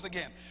breaking laws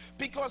again.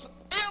 Because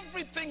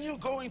everything you're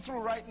going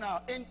through right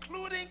now,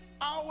 including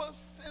our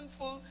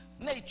sinful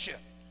nature,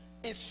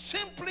 is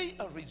simply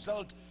a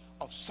result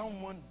of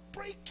someone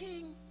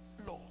breaking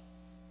law.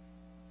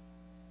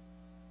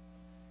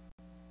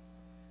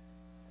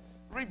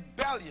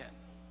 Rebellion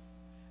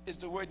is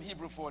the word in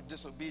Hebrew for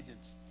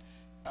disobedience.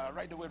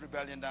 Write the word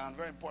rebellion down.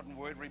 Very important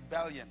word,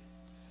 rebellion.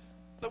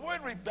 The word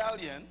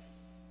rebellion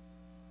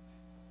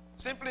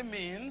simply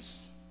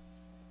means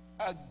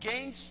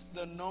against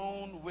the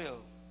known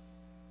will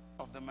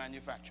of the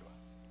manufacturer.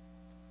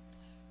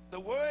 The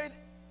word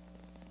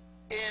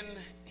in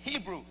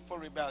Hebrew for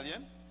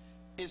rebellion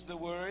is the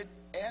word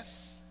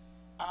S-I-N.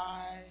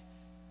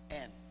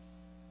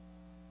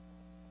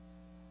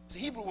 It's a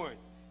Hebrew word.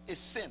 It's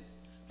sin.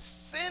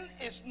 Sin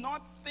is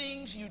not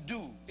things you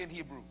do in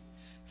Hebrew.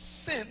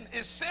 Sin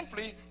is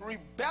simply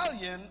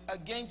rebellion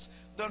against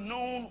the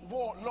known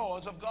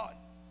laws of God.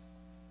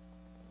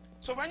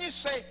 So when you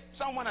say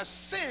someone has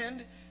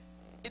sinned,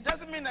 it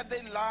doesn't mean that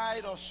they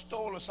lied or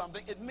stole or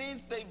something. It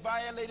means they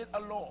violated a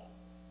law.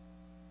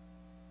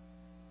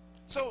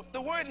 So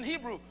the word in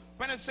Hebrew,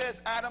 when it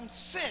says Adam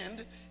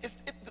sinned,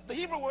 the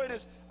Hebrew word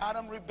is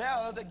Adam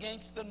rebelled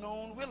against the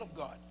known will of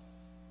God.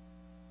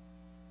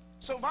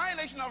 So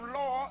violation of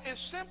law is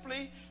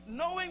simply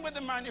knowing what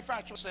the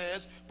manufacturer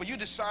says, but you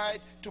decide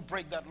to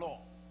break that law.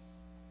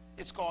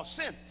 It's called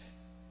sin.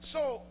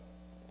 So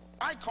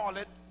I call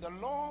it the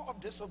law of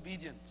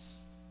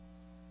disobedience.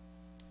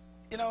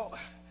 You know,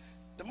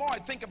 the more I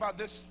think about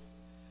this,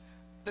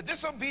 the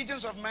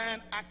disobedience of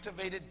man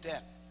activated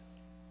death.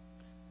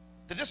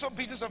 The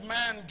disobedience of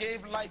man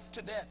gave life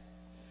to death.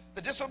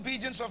 The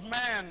disobedience of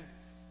man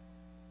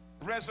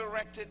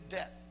resurrected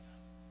death.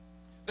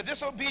 The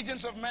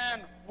disobedience of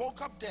man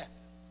woke up death.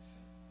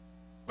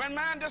 When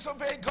man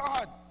disobeyed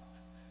God,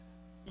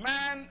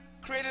 man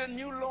created a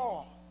new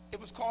law. It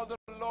was called the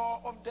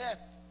law of death.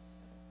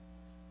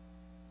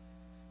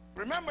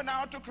 Remember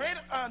now, to create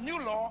a new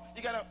law,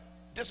 you got to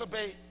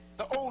disobey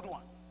the old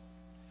one.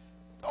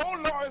 The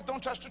old law is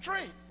don't touch the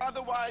tree.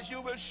 Otherwise,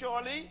 you will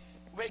surely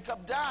wake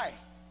up, die.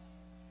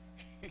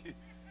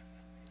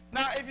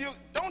 Now, if you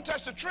don't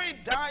touch the tree,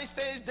 die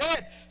stays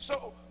dead.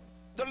 So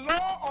the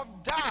law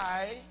of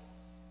die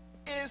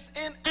is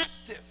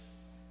inactive.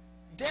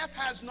 Death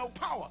has no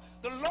power.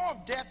 The law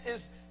of death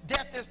is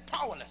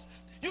powerless.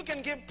 You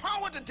can give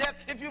power to death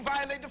if you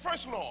violate the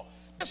first law.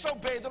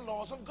 Disobey the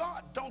laws of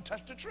God. Don't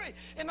touch the tree.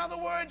 In other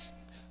words,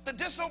 the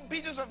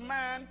disobedience of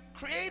man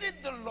created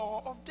the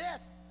law of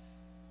death.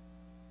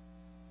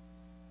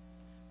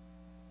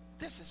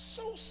 This is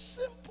so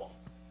simple.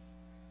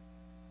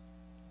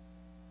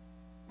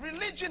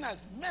 Religion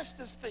has messed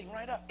this thing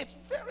right up. It's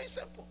very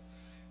simple.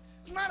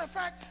 As a matter of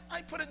fact,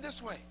 I put it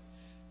this way.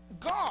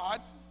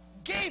 God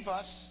gave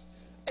us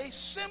a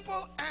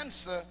simple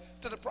answer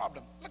to the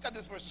problem. Look at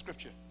this verse of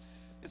scripture.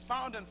 It's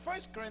found in 1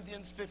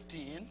 Corinthians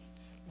 15,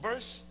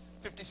 verse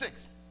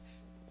 56.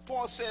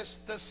 Paul says,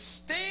 the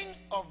sting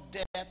of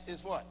death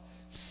is what?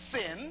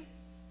 Sin.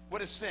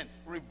 What is sin?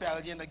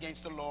 Rebellion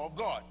against the law of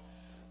God.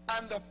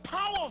 And the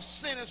power of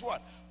sin is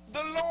what?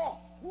 The law.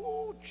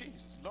 Oh,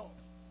 Jesus, Lord.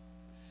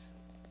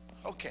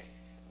 Okay,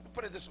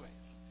 put it this way.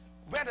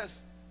 Where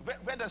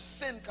does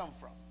sin come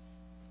from?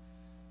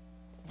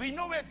 We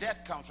know where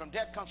death comes from.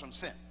 Death comes from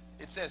sin.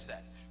 It says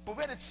that. But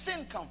where did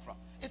sin come from?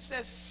 It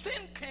says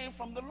sin came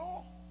from the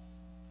law.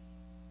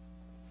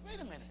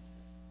 Wait a minute.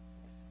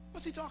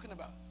 What's he talking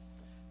about?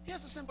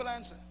 Here's a simple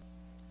answer.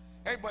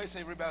 Everybody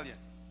say rebellion.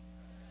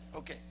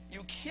 Okay.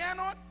 You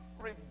cannot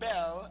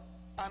rebel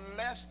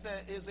unless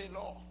there is a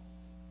law.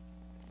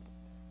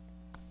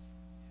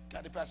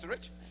 Got it, Pastor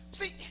Rich?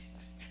 See,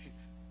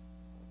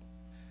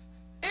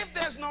 if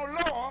there's no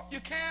law, you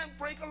can't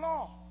break a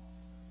law.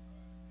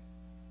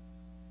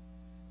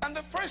 And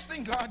the first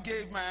thing God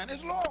gave man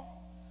is law,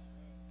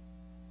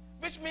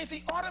 which means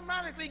he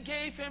automatically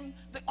gave him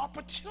the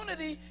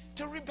opportunity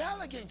to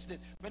rebel against it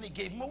when he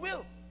gave him a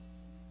will.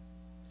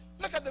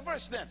 Look at the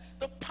verse then.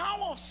 The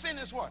power of sin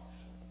is what?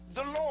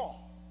 The law.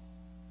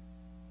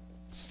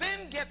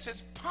 Sin gets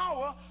its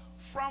power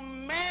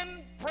from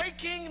men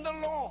breaking the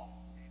law.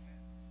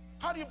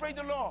 How do you break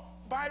the law?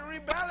 By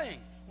rebelling.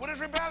 What is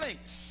rebelling?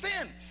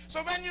 Sin.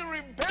 So when you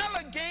rebel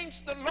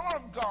against the law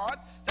of God,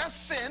 that's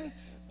sin.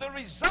 The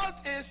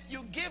result is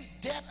you give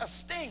death a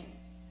sting.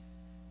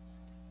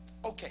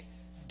 Okay.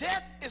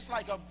 Death is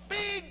like a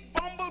big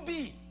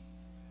bumblebee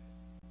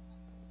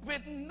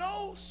with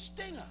no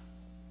stinger.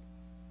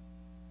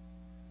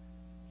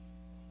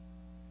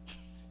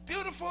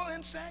 Beautiful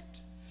insect,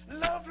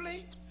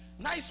 lovely,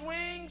 nice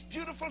wings,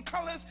 beautiful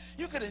colors.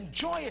 You could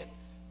enjoy it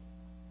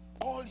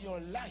all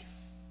your life,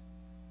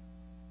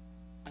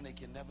 and it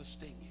can never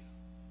sting you.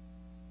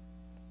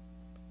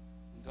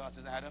 And God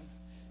says, Adam,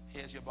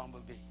 here's your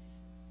bumblebee.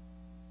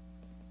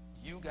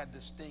 You got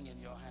the sting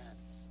in your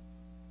hands.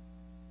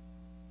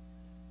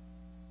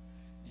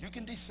 You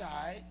can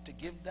decide to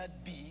give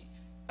that bee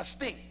a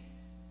sting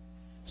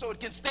so it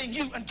can sting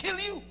you and kill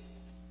you.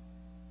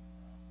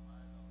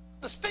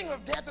 The sting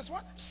of death is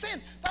what?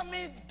 Sin. That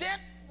means death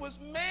was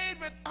made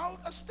without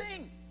a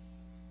sting.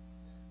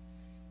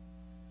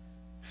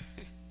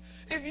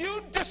 If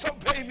you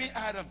disobey me,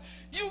 Adam,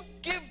 you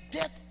give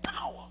death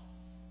power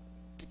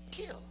to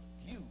kill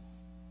you.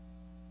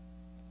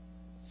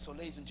 So,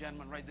 ladies and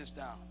gentlemen, write this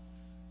down.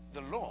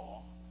 The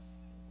law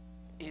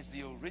is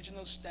the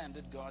original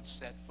standard God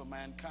set for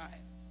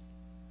mankind.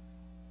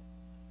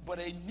 But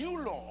a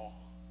new law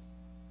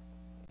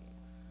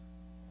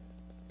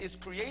is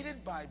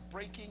created by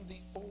breaking the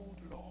old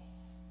law.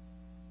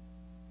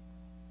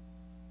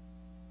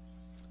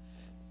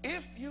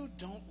 If you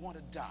don't want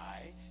to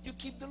die, you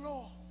keep the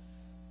law.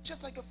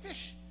 Just like a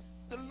fish.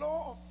 The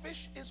law of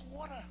fish is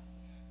water.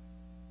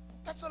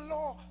 That's a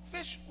law.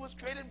 Fish was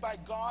created by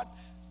God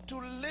to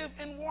live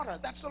in water.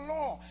 That's a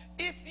law.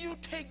 If you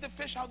take the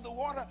fish out of the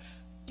water,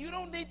 you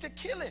don't need to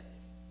kill it.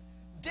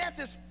 Death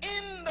is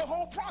in the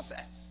whole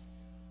process.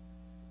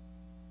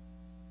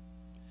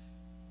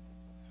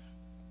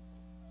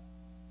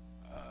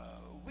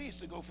 We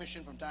used to go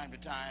fishing from time to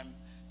time,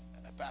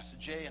 Pastor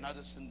Jay and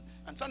others,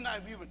 and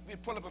sometimes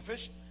we'd pull up a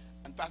fish,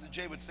 and Pastor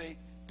Jay would say,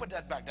 put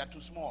that back, that's too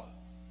small.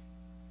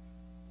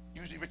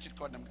 Usually Richard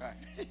caught them kind.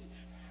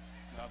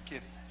 No, I'm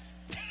kidding.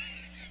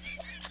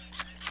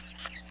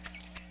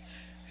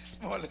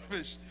 Smaller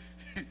fish.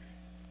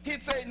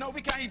 He'd say, no,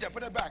 we can't eat that,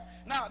 put that back.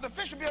 Now, the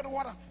fish would be out of the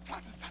water,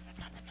 flapping, flapping,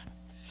 flapping, flapping,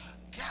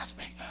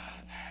 gasping,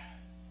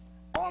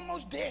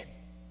 almost dead.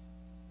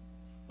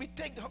 We'd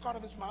take the hook out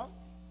of his mouth,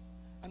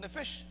 and the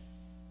fish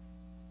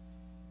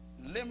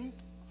limp,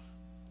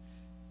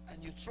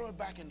 and you throw it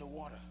back in the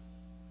water.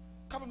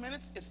 A couple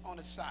minutes, it's on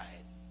its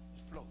side.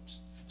 It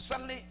floats.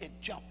 Suddenly, it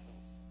jumps.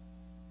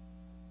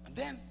 And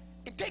then,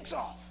 it takes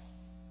off.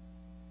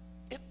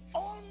 It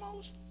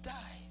almost died.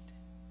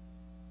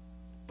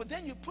 But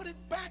then you put it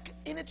back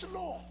in its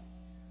law.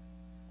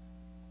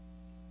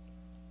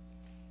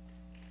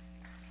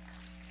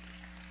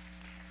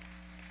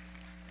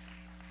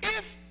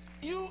 If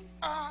you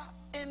are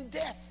in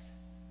death,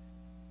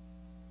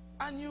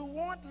 and you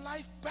want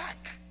life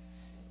back,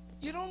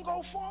 you don't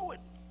go forward.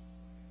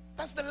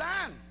 That's the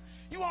land.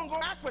 You won't go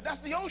backward. That's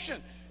the ocean.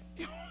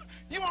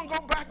 You won't go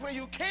back where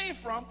you came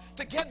from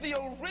to get the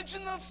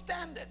original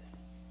standard.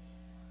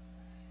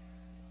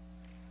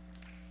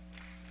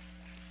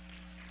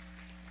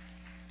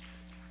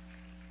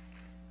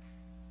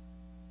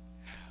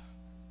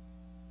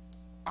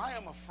 I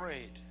am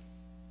afraid,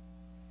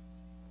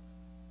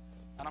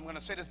 and I'm going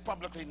to say this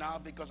publicly now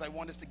because I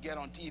want this to get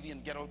on TV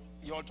and get out,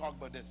 you all talk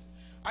about this.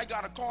 I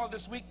got a call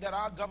this week that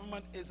our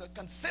government is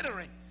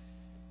considering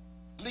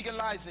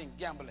legalizing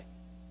gambling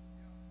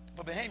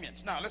for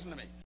Bahamians. Now, listen to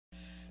me.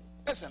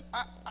 Listen,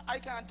 I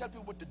can't tell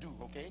people what to do,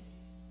 okay?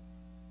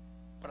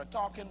 But I'm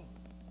talking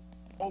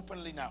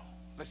openly now.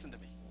 Listen to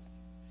me.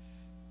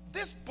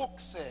 This book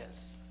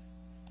says,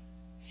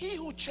 he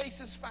who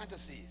chases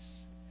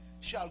fantasies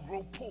shall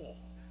grow poor.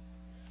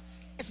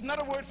 It's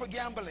another word for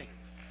gambling.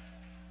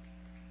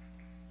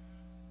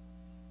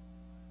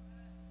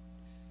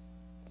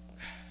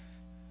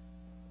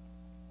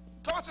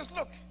 God says,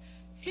 look,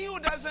 he who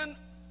doesn't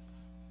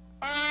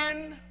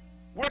earn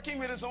working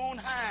with his own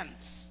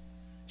hands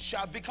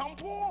shall become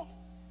poor.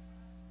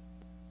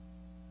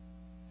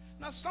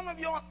 Now, some of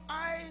y'all,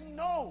 I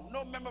know,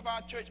 no member of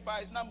our church by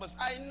his numbers.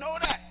 I know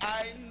that.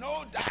 I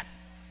know that.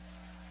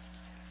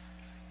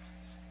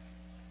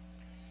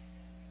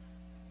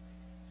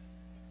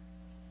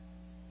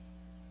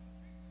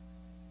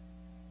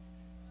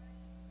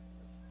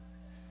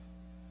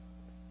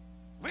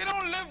 We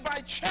don't live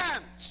by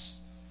chance.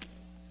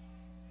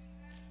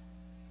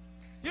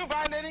 You're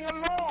violating a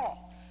law.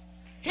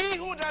 He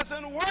who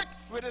doesn't work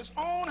with his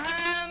own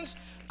hands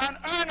and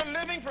earn a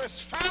living for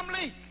his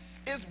family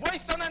is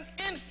worse than an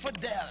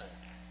infidel.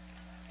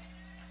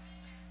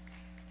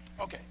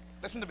 Okay,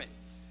 listen to me.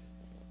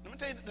 Let me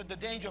tell you the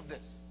danger of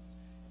this.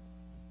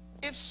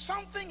 If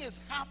something is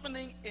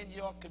happening in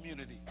your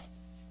community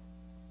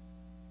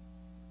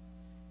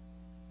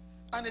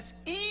and it's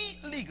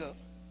illegal,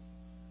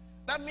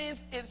 that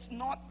means it's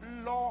not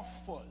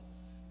lawful.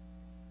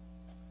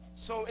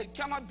 So it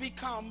cannot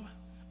become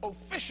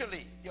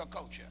officially your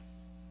culture.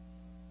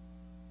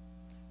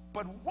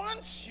 But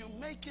once you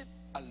make it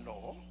a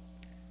law,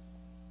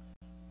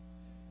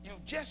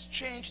 you've just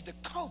changed the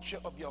culture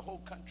of your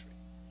whole country.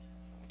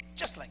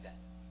 Just like that.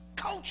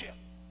 Culture.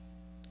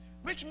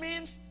 Which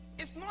means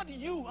it's not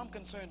you I'm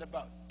concerned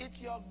about.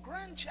 It's your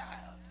grandchild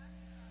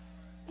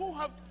who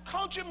have,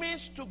 culture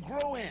means to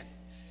grow in.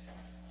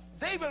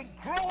 They will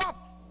grow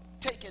up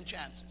taking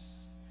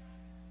chances.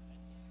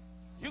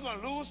 You're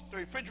going to lose the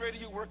refrigerator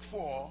you worked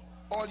for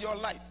all your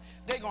life.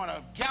 They're going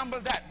to gamble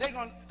that.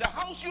 The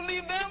house you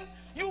leave them,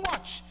 you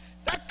watch.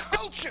 That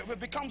culture will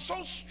become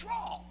so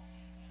strong.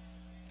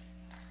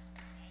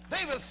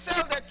 They will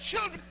sell their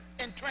children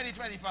in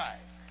 2025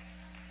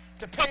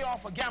 to pay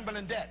off a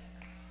gambling debt.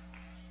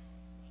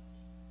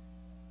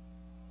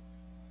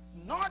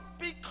 Not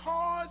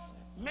because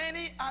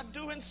many are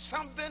doing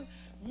something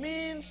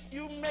means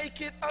you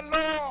make it a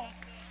law.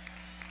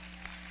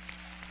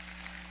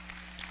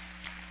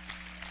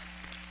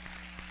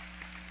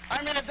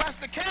 I mean, if that's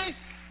the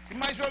case, you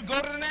might as well go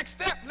to the next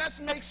step. Let's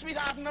make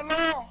sweethearting a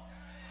law.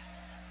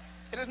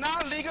 It is now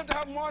legal to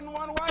have more than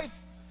one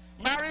wife.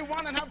 Marry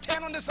one and have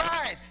 10 on the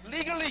side,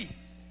 legally.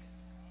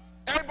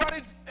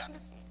 Everybody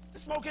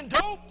smoking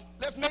dope.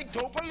 Let's make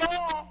dope a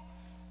law.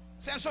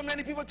 Since so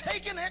many people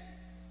taking it.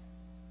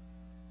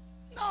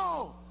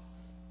 No.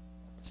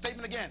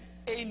 Statement again.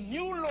 A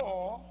new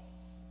law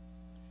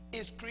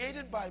is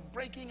created by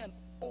breaking an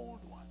old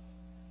one.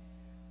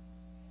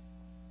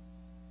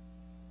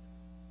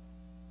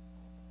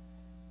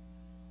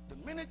 The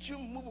minute you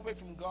move away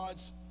from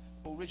God's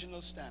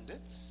original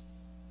standards,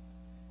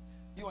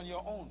 you're on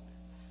your own.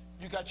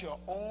 You got your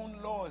own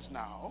laws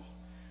now,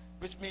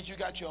 which means you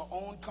got your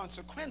own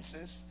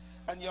consequences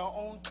and your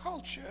own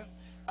culture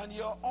and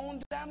your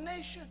own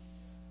damnation.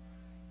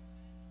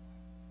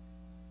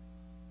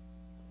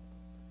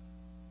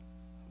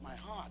 My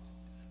heart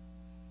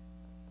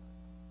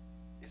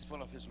is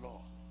full of his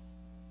law.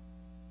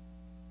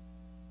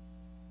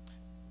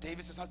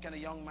 David says, how can a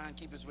young man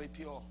keep his way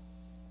pure?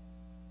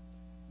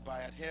 By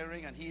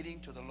adhering and heeding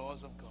to the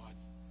laws of God.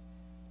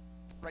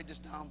 Write this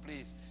down,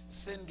 please.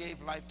 Sin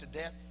gave life to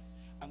death,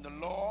 and the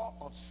law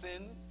of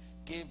sin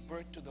gave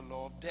birth to the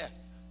law of death.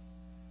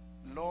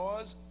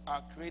 Laws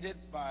are created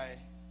by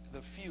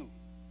the few,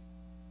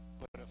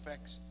 but it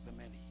affects the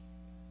many.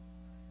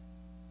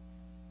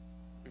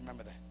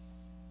 Remember that.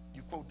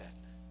 You quote that.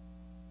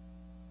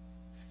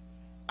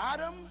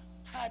 Adam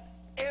had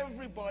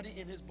everybody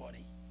in his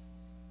body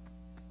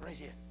right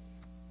here.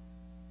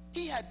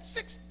 He had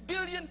 6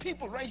 billion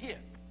people right here.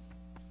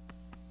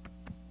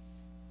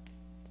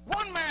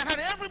 One man had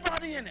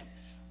everybody in him.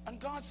 And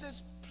God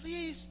says,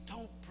 please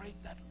don't break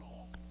that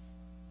law.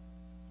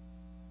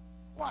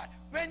 Why?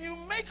 When you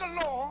make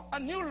a law, a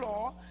new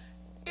law,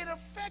 it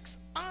affects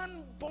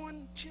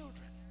unborn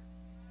children.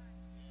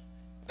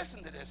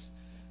 Listen to this.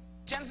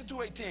 Genesis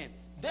 2:18.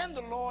 Then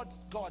the Lord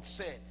God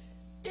said,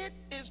 it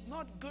is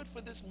not good for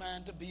this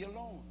man to be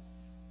alone.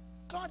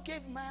 God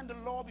gave man the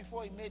law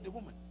before he made the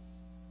woman.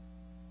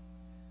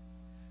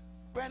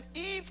 When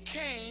Eve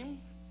came,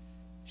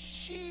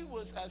 she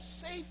was as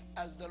safe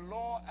as the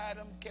law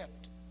Adam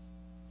kept.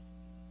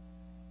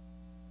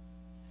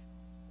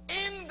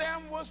 In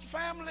them was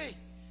family.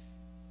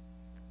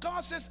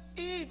 God says,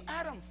 Eve,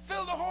 Adam,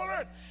 fill the whole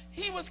earth.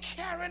 He was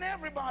carrying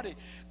everybody.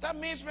 That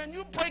means when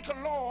you break a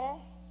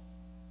law,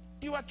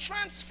 you are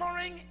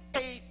transferring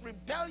a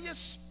rebellious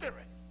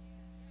spirit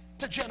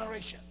to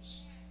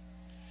generations.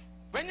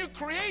 When you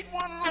create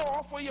one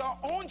law for your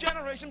own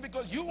generation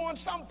because you want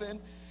something,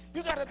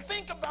 you got to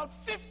think about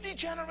 50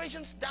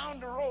 generations down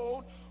the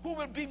road who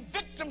will be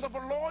victims of a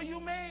law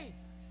you made.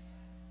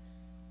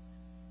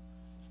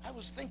 I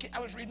was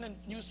reading in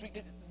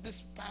Newsweek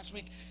this past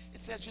week.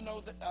 It says, you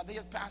know, they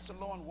have passed a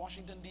law in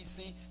Washington,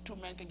 D.C. 2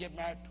 men can get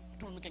married,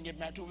 2 women can get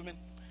married, 2 women.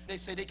 They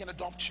say they can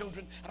adopt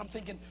children. And I'm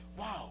thinking,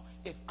 wow,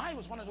 if I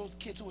was one of those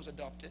kids who was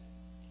adopted,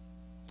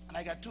 and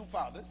I got 2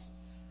 fathers,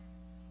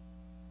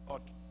 or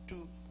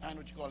 2, I don't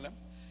know what you call them.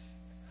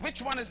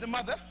 Which one is the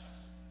mother?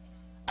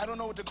 I don't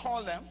know what to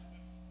call them.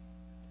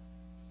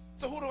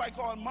 So who do I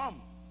call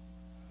mom?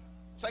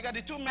 So I got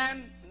the 2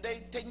 men, and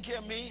they taking care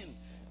of me, and,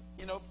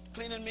 you know,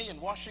 cleaning me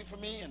and washing for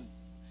me and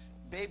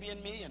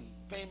babying me and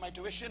paying my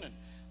tuition.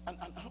 And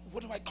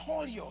what do I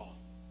call y'all?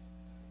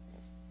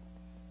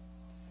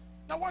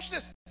 Now watch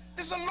this.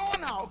 This is a law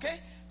now,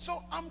 okay?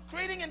 So I'm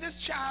creating in this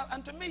child,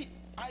 and to me,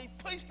 I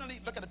personally,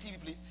 look at the TV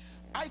please,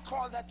 I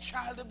call that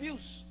child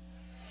abuse.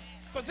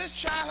 Because this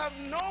child have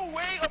no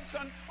way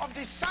of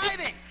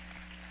deciding.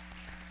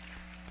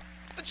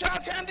 The child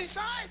can't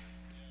decide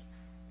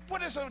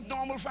what is a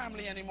normal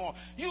family anymore.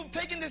 You've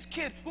taken this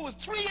kid who was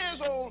 3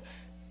 years old,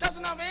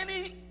 doesn't have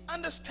any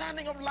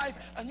understanding of life,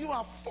 and you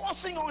are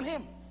forcing on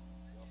him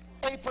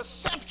a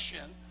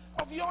perception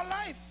of your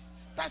life.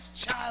 That's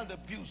child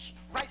abuse.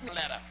 Write me a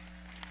letter.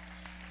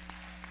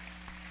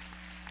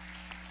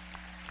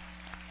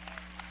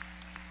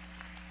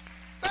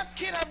 That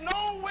kid have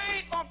no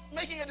way of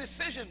making a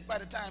decision by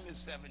the time he's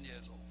 7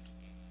 years old.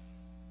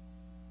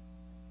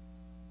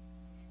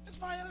 It's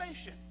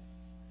violation.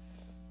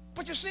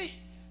 But you see,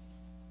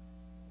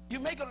 you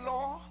make a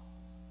law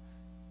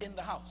in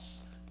the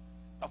House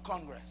of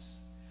Congress.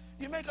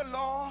 You make a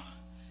law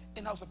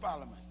in the House of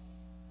Parliament.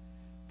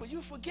 But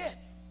you forget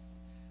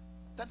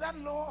that that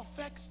law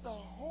affects the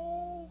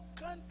whole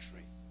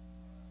country.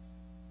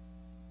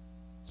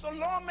 So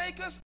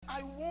lawmakers,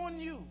 I warn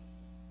you,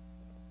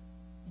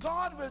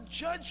 God will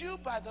judge you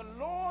by the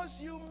laws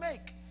you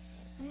make.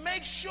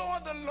 Make sure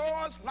the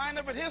laws line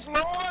up with his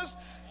laws.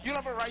 You'll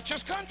have a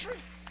righteous country.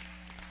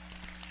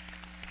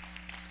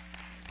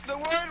 The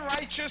word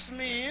righteous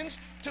means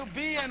to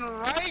be in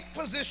right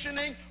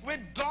positioning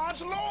with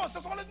God's laws.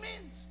 That's all it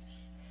means.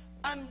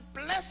 And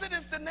blessed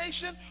is the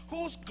nation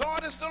whose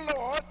God is the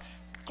Lord,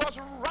 because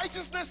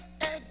righteousness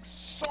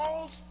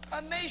exalts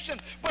a nation.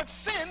 But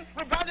sin,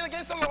 rebellion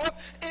against the laws,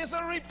 is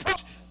a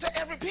reproach to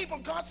every people.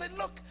 God said,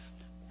 look,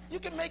 you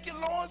can make your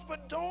laws,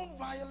 but don't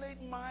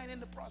violate mine in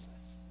the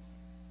process.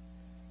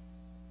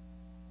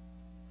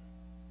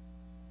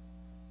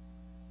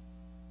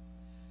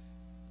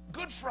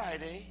 Good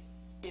Friday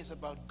is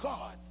about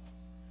God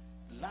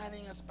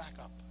lining us back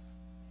up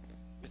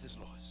with his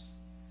laws.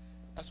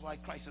 That's why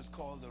Christ is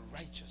called the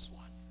righteous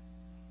one.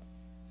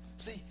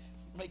 See,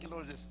 make a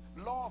note of this.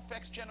 Law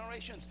affects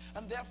generations,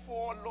 and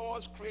therefore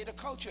laws create a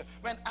culture.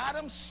 When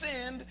Adam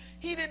sinned,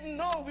 he didn't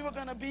know we were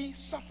going to be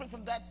suffering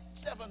from that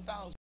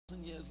 7,000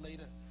 years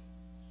later.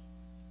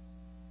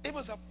 It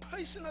was a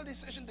personal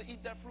decision to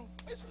eat that fruit.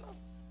 Personal.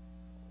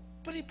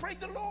 But he broke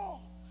the law.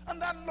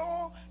 And that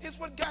law is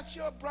what got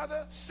your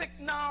brother sick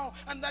now,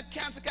 and that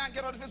cancer can't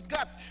get out of his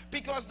gut,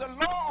 because the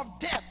law of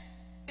death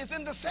is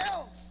in the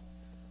cells.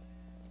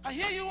 And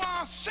here you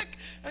are sick,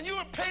 and you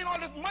were paying all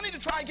this money to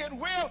try and get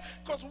well,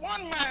 because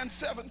one man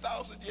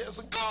 7,000 years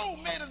ago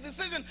made a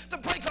decision to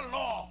break a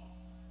law.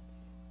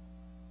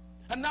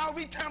 And now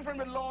we tampering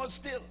with laws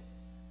still.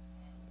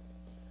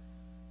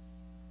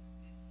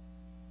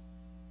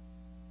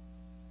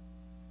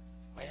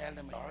 Well,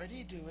 the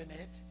majority doing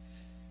it.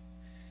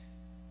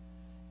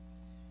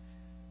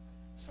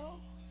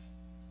 So,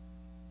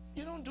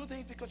 you don't do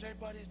things because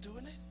everybody's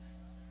doing it.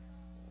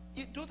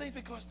 You do things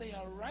because they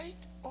are right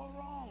or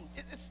wrong.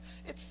 It's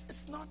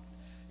not.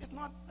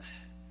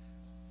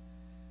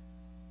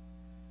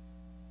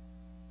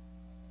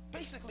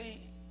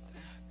 Basically,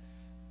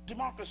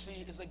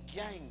 democracy is a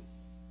gang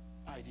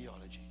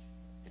ideology.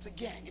 It's a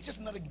gang. It's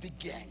just another big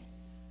gang.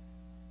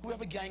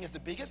 Whoever gang is the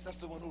biggest, that's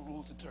the one who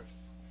rules the turf.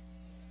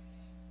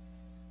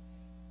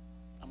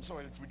 I'm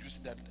sorry to reduce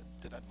that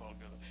to that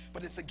vulgar,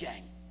 but it's a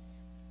gang.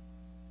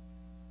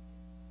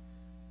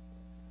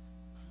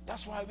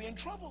 That's why we're in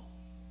trouble.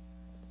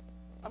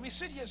 I mean,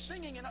 sit here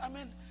singing, and I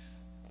mean,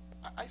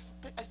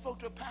 I spoke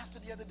to a pastor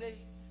the other day,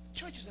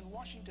 churches in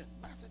Washington,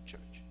 massive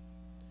church.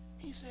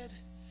 He said,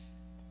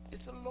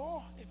 it's a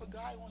law. If a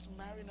guy wants to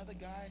marry another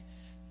guy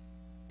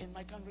in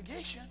my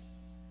congregation,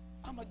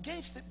 I'm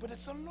against it, but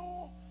it's a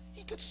law.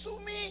 He could sue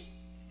me.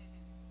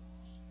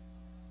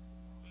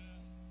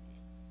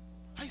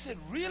 I said,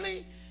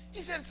 really?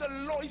 He said, it's a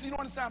law. He said, you don't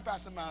understand,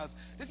 Pastor Myles.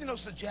 This is no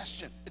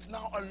suggestion. It's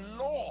now a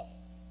law.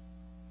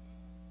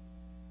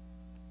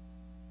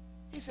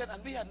 He said,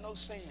 and we had no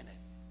say in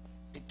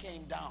it. It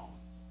came down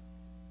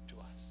to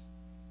us.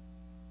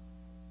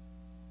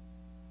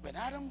 When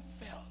Adam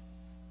fell,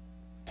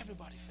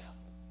 everybody fell.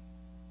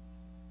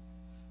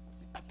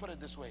 I put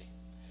it this way.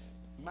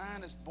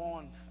 Man is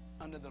born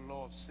under the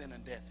law of sin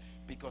and death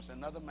because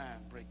another man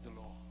broke the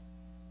law.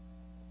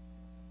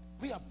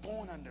 We are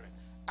born under it.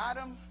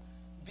 Adam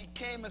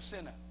became a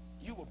sinner.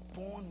 You were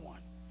born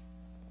one.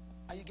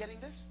 Are you getting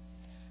this?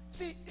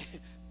 See,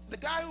 the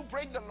guy who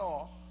broke the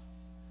law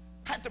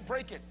had to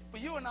break it. But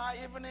you and I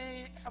even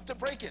have to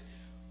break it.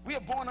 We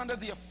are born under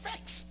the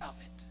effects of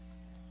it.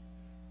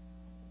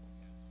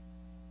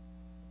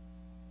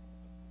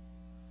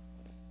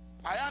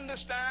 I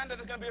understand that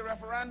there's going to be a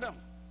referendum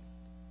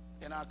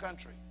in our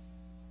country.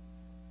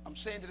 I'm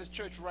saying to this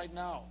church right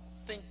now,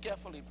 think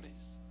carefully, please.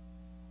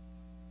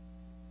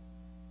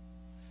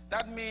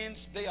 That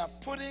means they are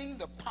putting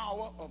the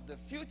power of the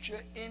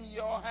future in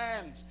your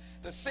hands,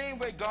 the same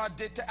way God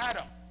did to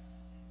Adam.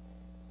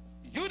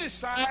 You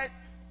decide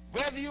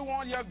whether you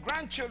want your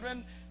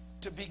grandchildren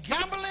to be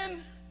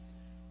gambling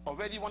or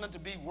whether you want them to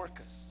be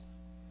workers.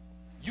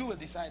 You will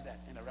decide that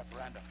in a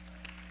referendum.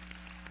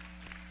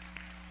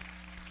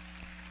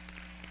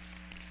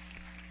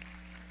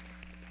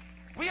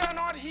 We are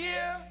not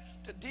here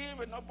to deal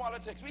with no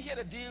politics. We're here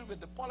to deal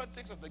with the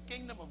politics of the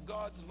kingdom of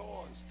God's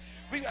laws.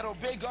 We got to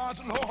obey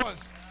God's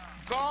laws.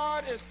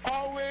 God is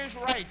always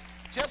right,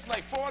 just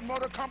like Ford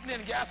Motor Company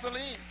and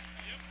gasoline.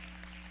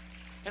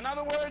 In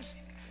other words,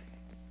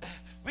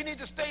 we need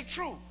to stay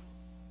true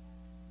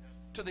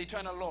to the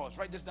eternal laws.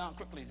 Write this down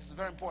quickly. This is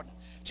very important.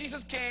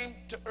 Jesus came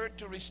to earth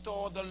to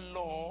restore the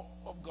law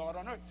of God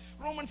on earth.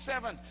 Romans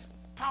 7,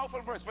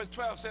 powerful verse. Verse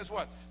 12 says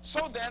what?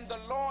 So then the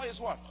law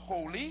is what?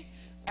 Holy,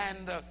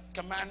 and the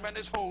commandment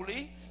is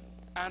holy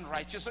and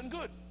righteous and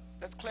good.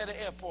 Let's clear the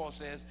air. Paul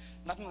says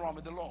nothing wrong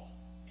with the law.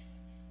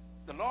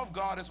 The law of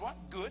God is what?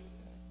 Good,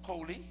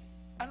 holy,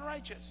 and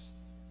righteous.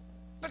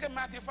 Look at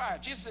Matthew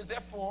 5. Jesus says,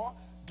 therefore,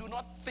 do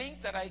not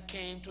think that I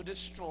came to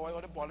destroy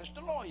or abolish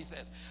the law, he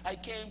says. I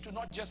came to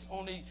not just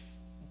only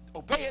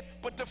obey it,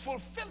 but to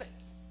fulfill it.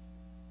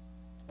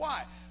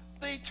 Why?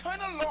 The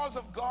eternal laws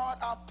of God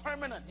are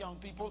permanent, young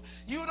people.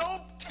 You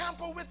don't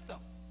tamper with them.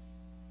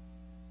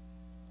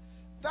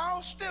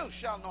 Thou still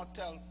shalt not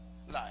tell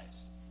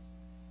lies.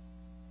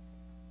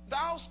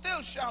 Thou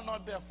still shalt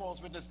not bear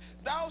false witness.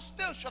 Thou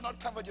still shalt not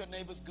covet your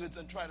neighbor's goods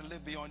and try to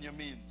live beyond your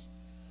means.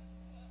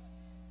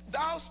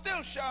 Thou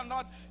still shalt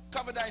not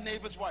covet thy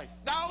neighbor's wife.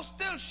 Thou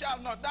still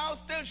shalt not. Thou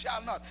still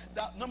shalt not.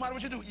 No matter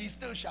what you do, ye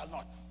still shall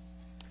not.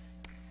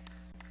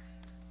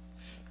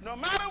 No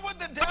matter what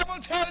the devil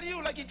tell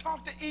you, like he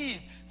talked to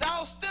Eve,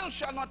 thou still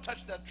shalt not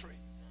touch that tree.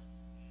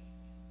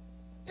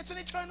 It's an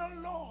eternal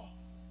law.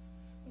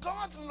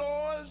 God's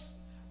laws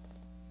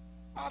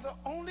are the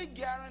only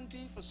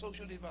guarantee for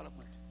social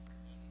development.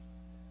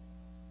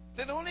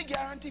 They're the only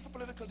guarantee for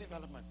political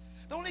development.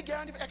 The only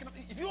guarantee for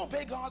economic. If you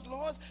obey God's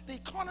laws, the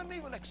economy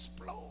will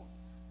explode.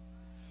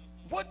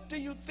 What do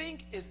you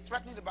think is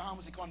threatening the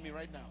Bahamas economy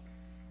right now?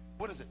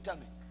 What is it? Tell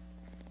me.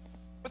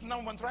 What's the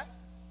number one threat?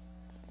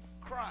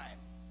 Crime,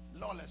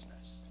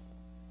 lawlessness.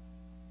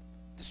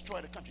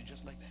 Destroy the country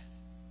just like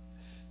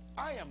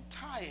that. I am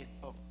tired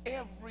of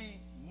every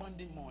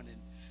Monday morning,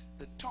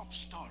 the top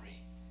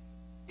story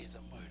is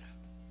a murder.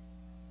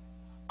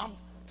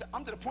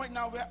 I'm to the point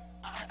now where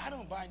I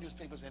don't buy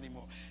newspapers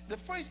anymore. The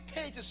first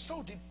page is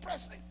so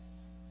depressing.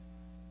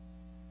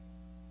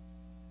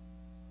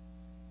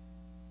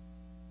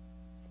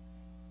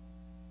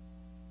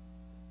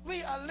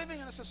 We are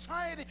living in a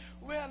society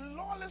where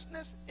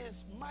lawlessness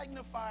is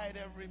magnified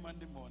every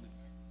Monday morning.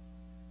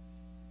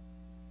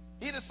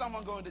 Either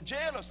someone going to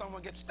jail, or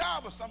someone gets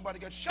stabbed, or somebody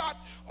gets shot,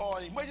 or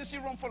an emergency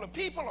room full of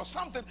people, or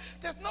something.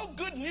 There's no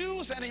good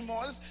news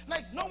anymore. It's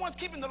like no one's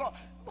keeping the law.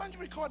 Why don't you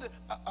record it?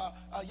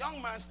 A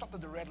young man stopped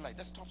at the red light.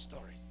 That's top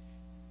story.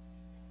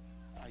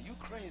 Are you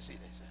crazy,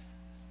 they say.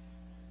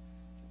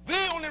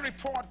 We only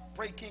report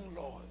breaking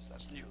laws.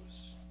 That's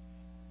news.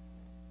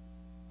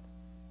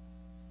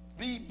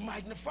 We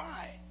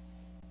magnify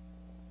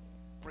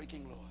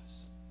breaking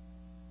laws.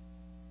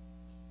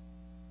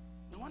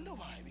 No wonder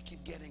why we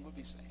keep getting what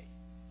we say.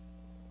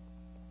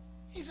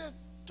 He says,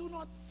 do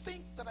not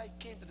think that I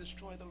came to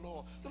destroy the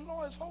law. The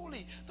law is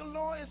holy. The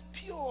law is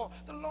pure.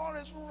 The law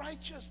is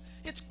righteous.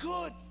 It's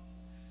good.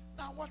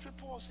 Now watch what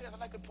Paul says. I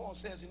like what Paul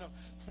says, you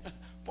know.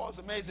 Paul's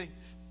amazing.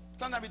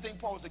 Sometimes we think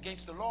Paul was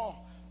against the law.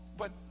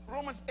 But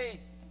Romans 8,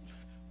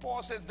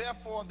 Paul says,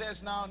 therefore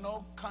there's now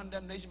no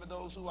condemnation for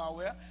those who are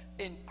where?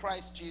 In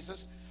Christ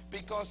Jesus.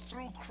 Because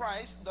through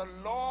Christ, the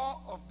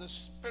law of the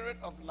Spirit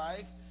of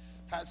life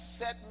has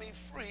set me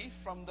free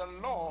from the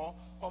law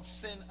of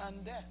sin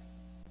and death.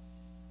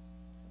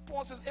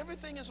 Paul says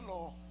everything is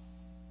law.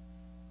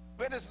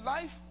 Whether it's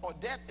life or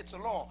death, it's a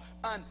law.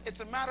 And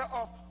it's a matter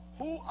of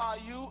who are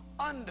you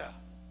under.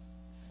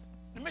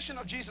 The mission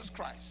of Jesus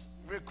Christ,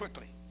 very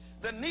quickly.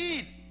 The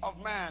need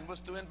of man was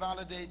to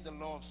invalidate the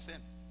law of sin.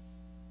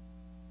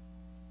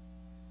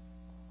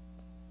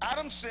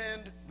 Adam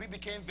sinned, we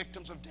became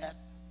victims of death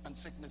and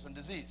sickness and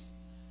disease,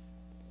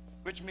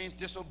 which means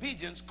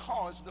disobedience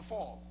caused the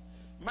fall.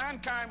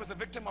 Mankind was a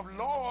victim of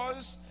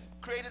laws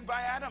created by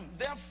Adam.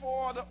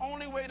 Therefore, the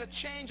only way to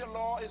change a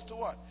law is to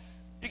what?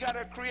 You got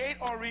to create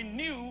or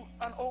renew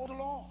an old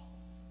law.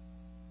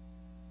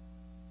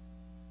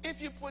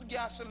 If you put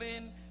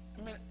gasoline,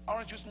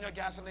 orange juice in your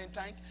gasoline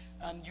tank,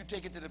 and you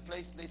take it to the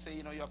place, they say,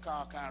 you know, your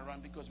car can't run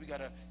because we got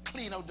to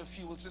clean out the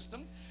fuel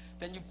system.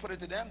 Then you put it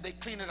to them, they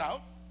clean it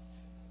out.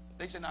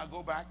 They say, now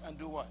go back and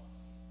do what?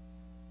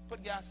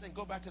 Put gasoline,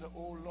 go back to the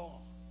old law.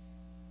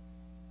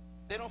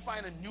 They don't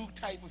find a new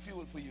type of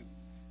fuel for you.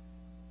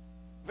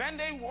 When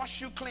they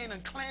wash you clean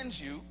and cleanse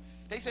you,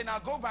 they say, now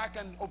go back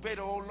and obey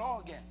the old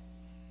law again.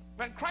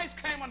 When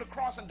Christ came on the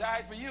cross and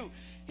died for you,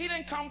 he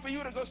didn't come for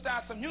you to go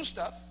start some new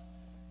stuff.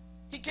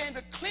 He came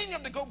to clean you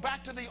up, to go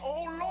back to the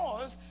old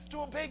laws, to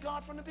obey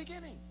God from the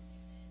beginning.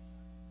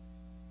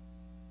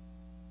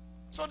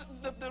 So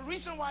the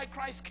reason why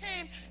Christ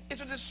came is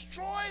to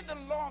destroy the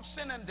law of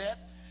sin and death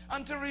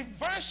and to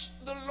reverse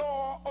the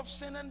law of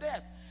sin and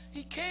death.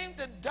 He came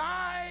to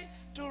die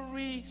to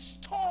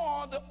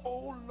restore the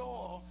old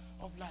law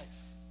of life.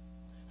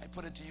 I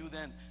put it to you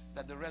then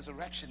that the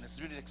resurrection is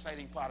really the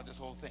exciting part of this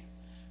whole thing.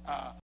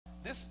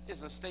 This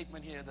is a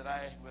statement here that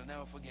I will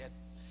never forget.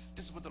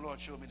 This is what the Lord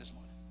showed me this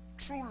morning.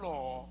 True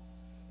law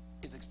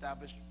is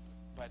established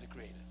by the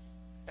Creator.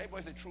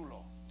 Everybody say true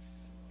law.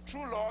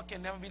 True law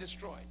can never be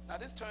destroyed. Now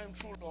this term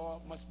true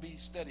law must be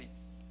studied.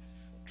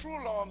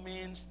 True law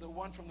means the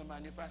one from the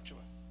manufacturer.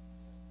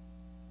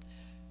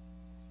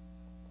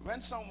 When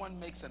someone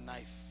makes a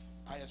knife,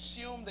 I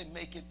assume they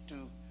make it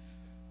to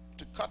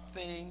cut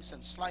things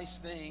and slice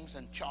things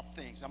and chop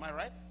things. Am I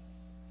right?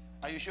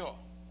 Are you sure?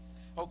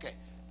 Okay.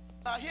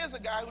 Now here's a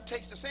guy who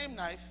takes the same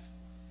knife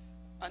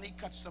and he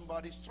cuts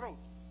somebody's throat.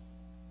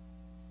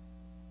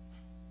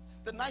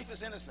 The knife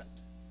is innocent.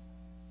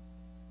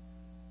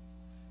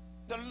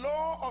 The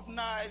law of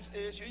knives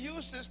is you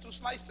use this to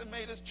slice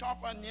tomatoes,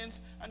 chop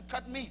onions, and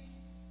cut meat.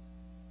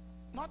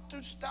 Not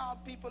to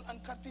starve people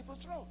and cut people's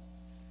throat.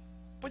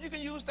 But you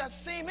can use that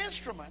same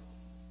instrument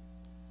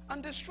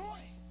and destroy.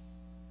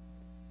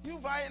 You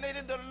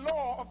violated the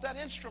law of that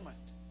instrument,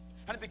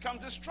 and it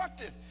becomes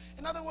destructive.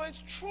 In other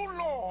words, true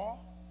law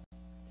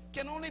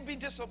can only be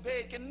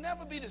disobeyed, can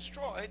never be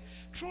destroyed.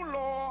 True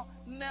law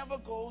never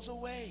goes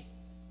away.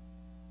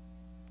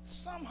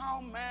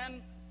 Somehow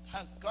man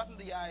has gotten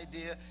the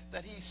idea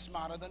that he's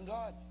smarter than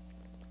God.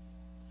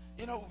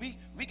 You know,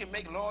 we can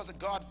make laws that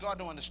God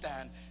don't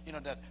understand. You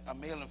know, that a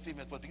male and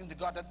female, but begin to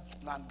God,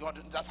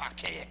 that's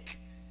archaic.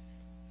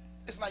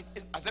 It's like,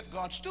 it's as if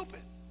God's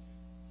stupid.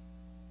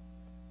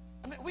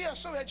 I mean, we are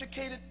so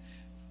educated.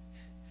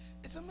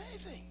 It's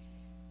amazing.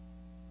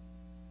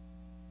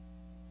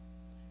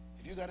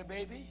 If you got a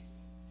baby,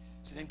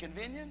 it's an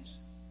inconvenience,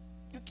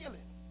 you kill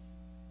it.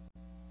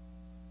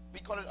 We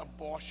call it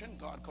abortion.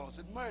 God calls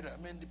it murder. I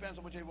mean, it depends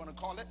on what you want to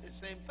call it. It's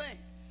the same thing.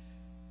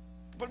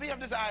 But we have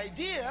this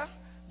idea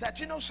that,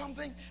 you know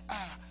something,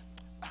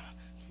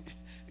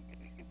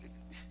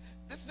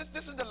 this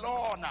is the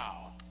law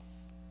now.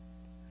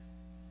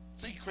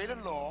 So you create a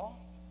law,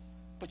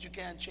 but you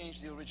can't change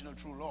the original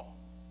true law.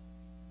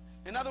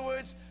 In other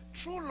words,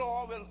 true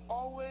law will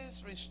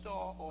always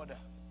restore order.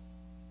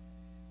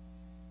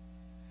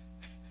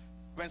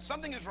 When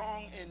something is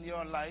wrong in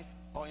your life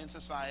or in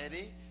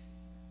society,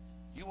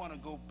 you want to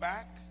go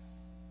back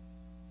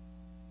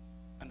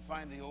and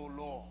find the old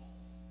law.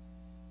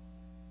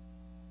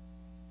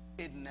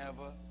 It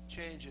never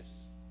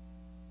changes.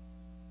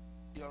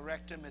 Your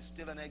rectum is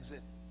still an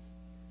exit.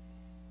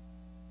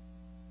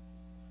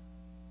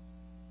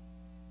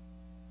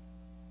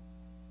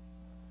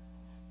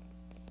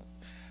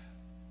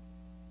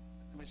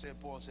 Let me say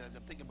what Paul said.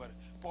 I'm thinking about it.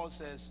 Paul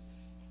says,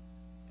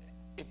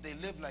 if they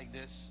live like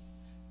this,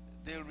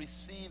 they'll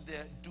receive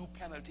their due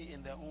penalty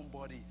in their own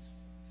bodies.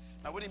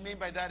 Now, what do you mean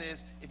by that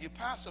is, if you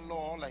pass a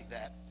law like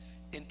that,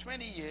 in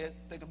 20 years,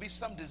 there could be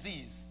some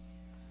disease.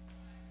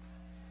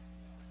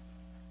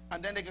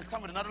 And then they could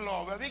come with another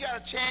law. Well, we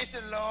got to change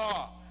the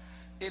law.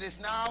 It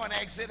is now an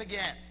exit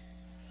again.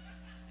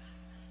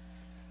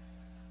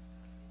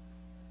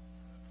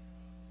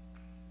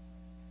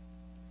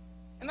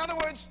 In other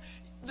words,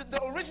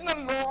 the original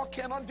law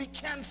cannot be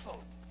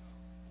canceled.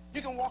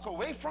 You can walk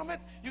away from it.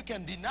 You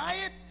can deny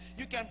it.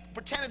 You can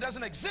pretend it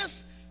doesn't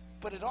exist.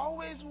 But it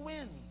always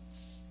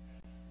wins.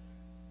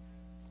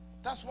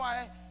 That's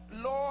why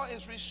law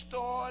is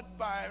restored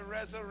by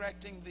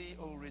resurrecting the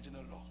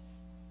original law.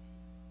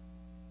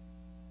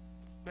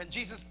 When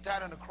Jesus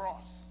died on the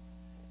cross,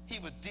 he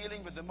was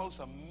dealing with the most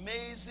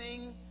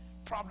amazing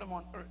problem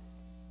on earth.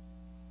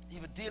 He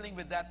was dealing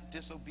with that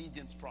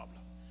disobedience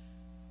problem,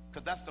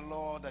 because that's the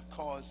law that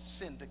caused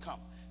sin to come.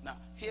 Now,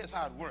 here's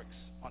how it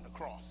works on the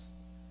cross.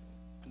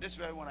 And this is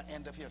where I want to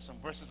end up here, some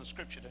verses of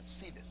scripture to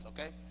see this,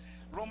 okay?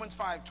 Romans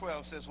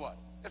 5:12 says what?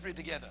 Let's read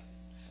together.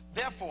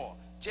 Therefore,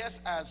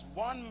 just as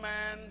one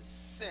man's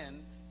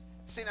sin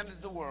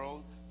entered the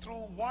world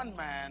through one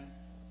man,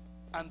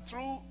 and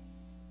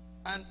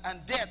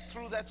death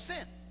through that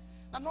sin.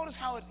 Now notice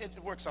how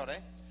it works out, eh?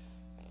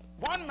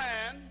 One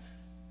man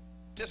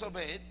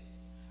disobeyed,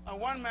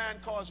 and one man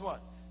caused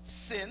what?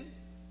 Sin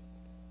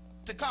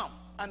to come.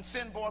 And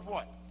sin brought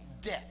what?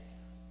 Death.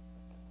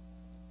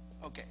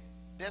 Okay,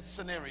 that's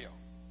the scenario.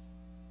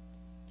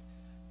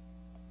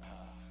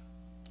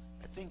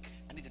 I think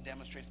I need to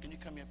demonstrate. Can you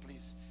come here,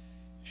 please,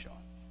 Sean?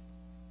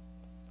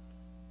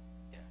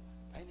 Yeah,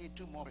 I need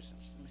two more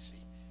persons. Let me see.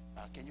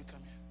 Can you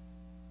come here?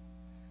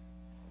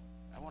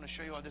 I want to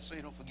show you all this so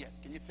you don't forget.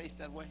 Can you face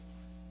that way?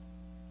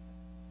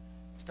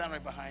 Stand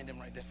right behind him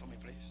right there for me,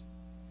 please.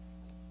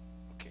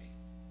 Okay.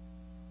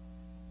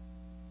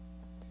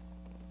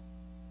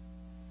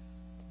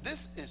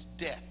 This is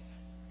death.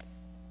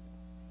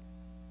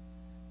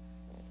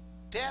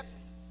 Death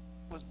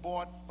was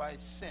bought by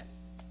sin.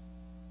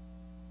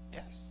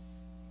 Yes?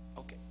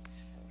 Okay.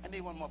 I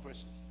need one more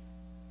person.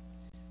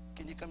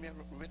 Can you come here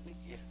with me?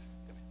 Here.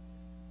 Come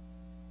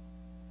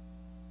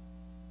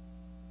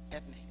here.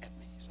 Ethne,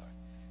 sorry.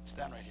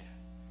 Stand right here.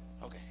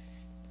 Okay.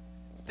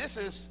 This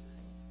is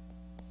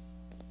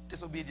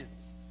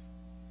disobedience.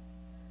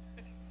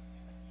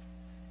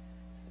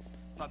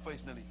 Not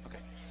personally, okay?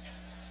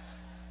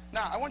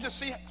 Now, I want you to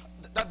see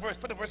that verse.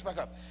 Put the verse back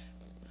up.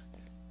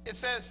 It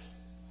says,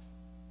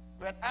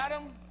 when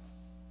Adam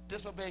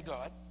disobeyed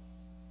God,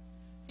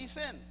 he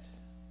sinned.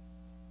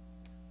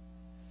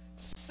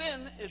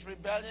 Sin is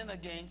rebellion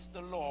against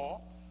the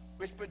law,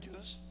 which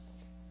produced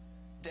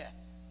death.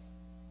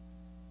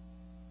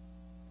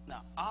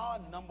 Now, our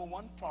number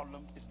one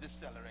problem is this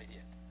fella right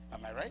here. Am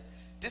I right?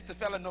 This the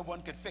fella no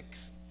one could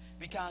fix.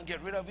 We can't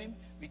get rid of him.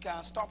 We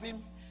can't stop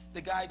him.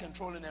 The guy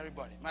controlling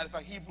everybody. Matter of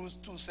fact, Hebrews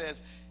 2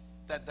 says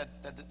that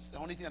it's the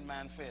only thing that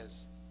man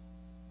fears.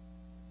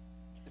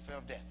 The fear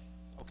of death.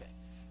 Okay.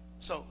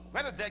 So,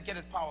 where does death get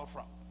its power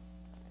from?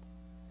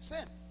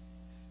 Sin.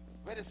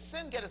 Where does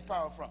sin get its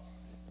power from?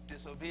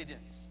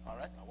 Disobedience. All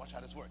right? Now watch how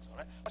this works. All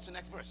right? Watch the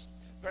next verse.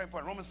 Very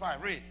important. Romans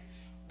 5. Read.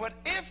 But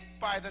if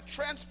by the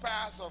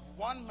trespass of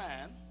one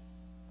man,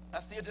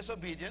 that's the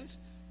disobedience,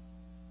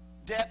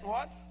 death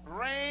what?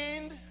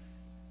 Reigned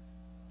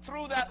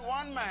through that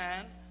one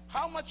man,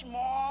 how much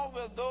more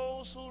will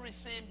those who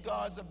receive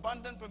God's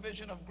abundant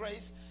provision of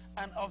grace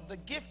and of the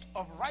gift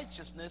of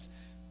righteousness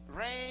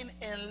reign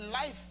in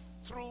life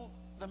through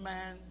the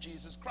man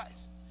Jesus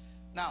Christ?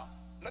 Now,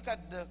 look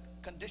at the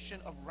condition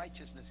of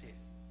righteousness here.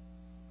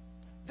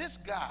 This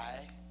guy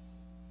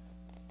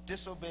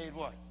disobeyed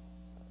what?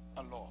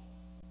 A law.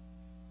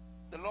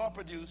 The law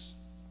produced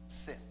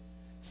sin.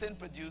 Sin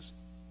produced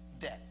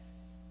death.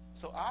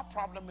 So our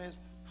problem is,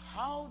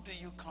 how do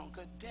you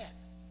conquer death?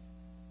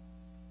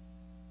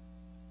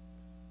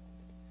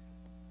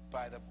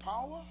 By the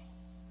power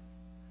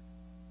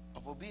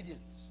of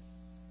obedience.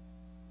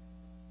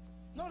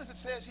 Notice it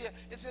says here,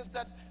 it says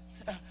that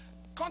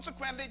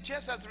consequently,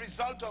 just as a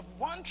result of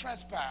one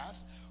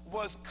trespass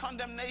was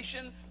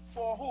condemnation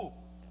for who?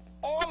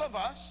 All of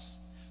us.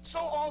 So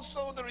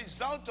also the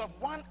result of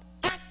one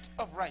act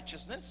of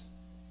righteousness.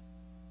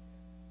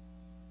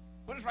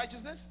 What is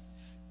righteousness?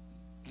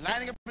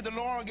 Lining up with the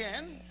law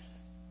again.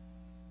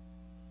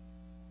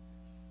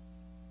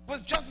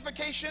 Was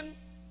justification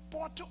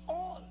brought to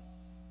all.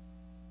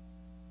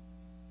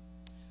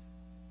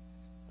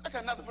 Look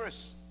at another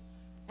verse.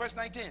 Verse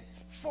 19.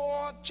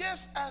 For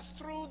just as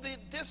through the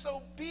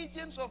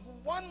disobedience of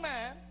one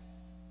man,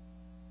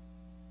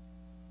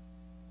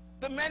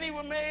 the many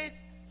were made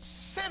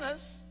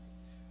sinners,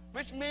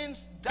 which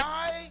means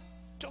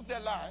took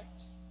their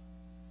lives,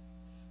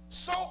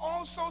 so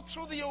also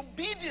through the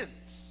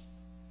obedience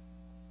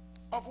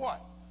of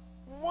what?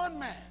 One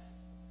man,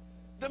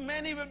 the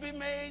many will be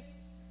made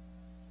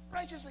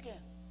righteous again.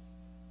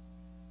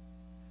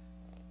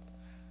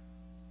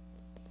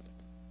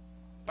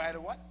 By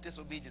the what?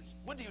 Disobedience.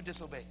 What do you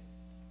disobey?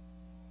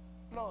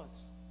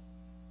 Laws.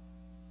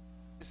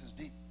 This is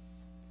deep.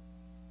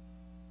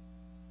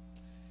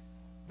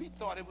 We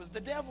thought it was the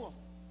devil.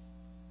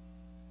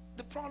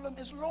 The problem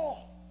is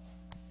law.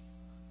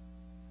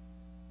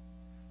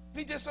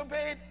 We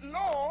disobeyed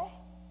law.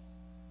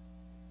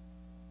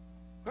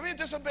 When we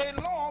disobeyed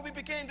law, we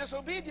became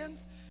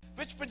disobedience,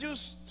 which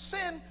produced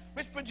sin,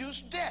 which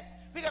produced death.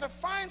 We got to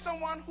find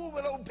someone who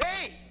will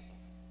obey.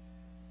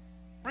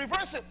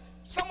 Reverse it.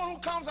 Someone who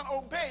comes and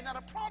obey. Now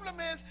the problem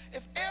is,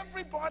 if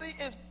everybody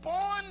is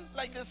born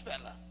like this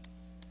fella,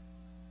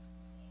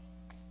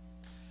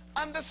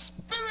 and the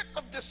spirit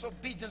of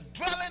disobedience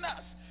dwell in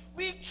us,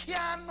 we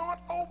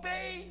cannot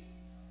obey.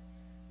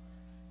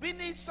 We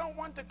need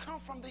someone to come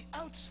from the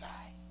outside.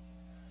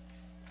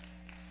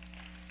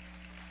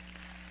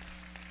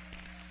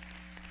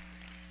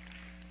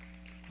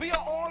 We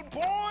are all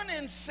born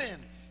in sin,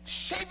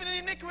 shaped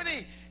in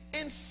iniquity.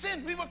 In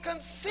sin, we were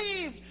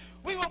conceived.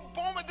 We were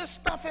born with this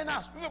stuff in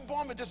us. We were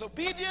born with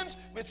disobedience,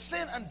 with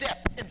sin and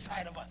death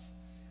inside of us.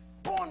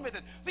 Born with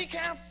it. We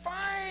can't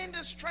find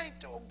the strength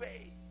to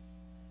obey.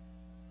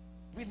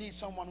 We need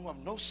someone who has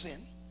no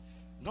sin,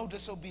 no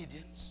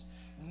disobedience,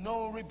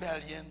 no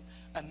rebellion,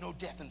 and no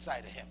death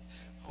inside of him.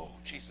 Oh,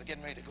 Jesus,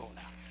 getting ready to go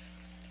now.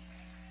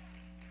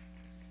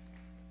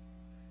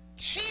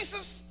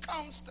 Jesus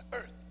comes to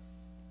earth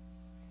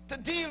to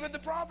deal with the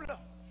problem.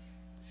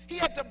 He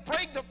had to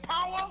break the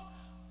power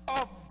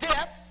of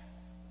death,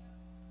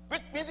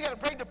 which means he got to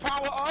break the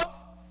power of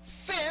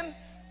sin,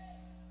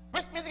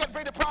 which means he got to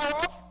break the power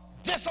of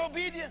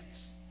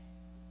disobedience.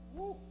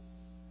 Woo.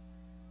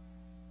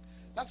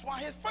 That's why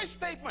his first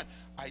statement,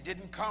 I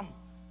didn't come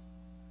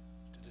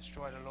to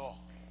destroy the law,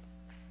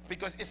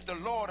 because it's the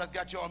law that's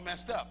got you all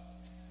messed up.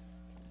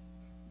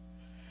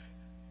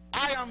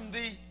 I am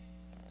the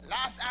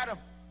last Adam.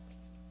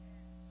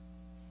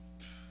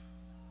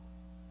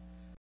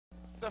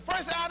 The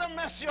first Adam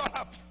messed you all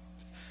up.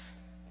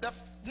 The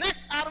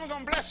next Adam is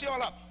going to bless you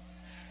all up.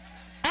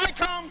 I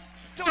come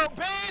to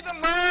obey the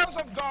laws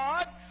of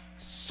God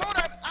so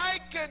that I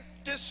could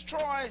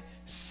destroy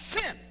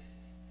sin.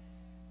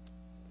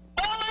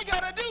 All I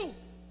got to do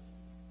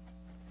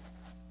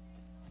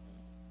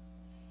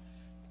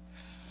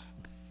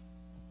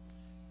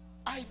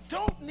I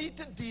don't need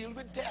to deal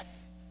with death.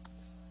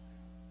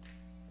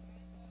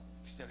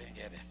 Still didn't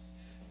get it.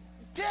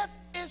 Death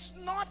is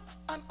not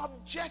an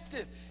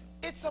objective.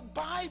 It's a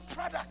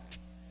byproduct.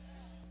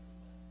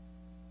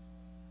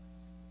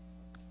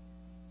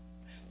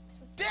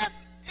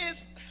 Death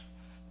is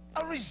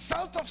a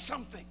result of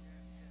something.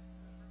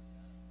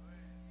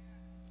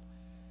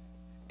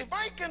 If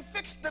I can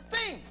fix the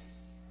thing,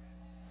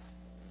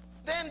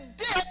 then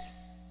death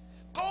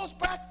goes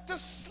back to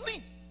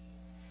sleep.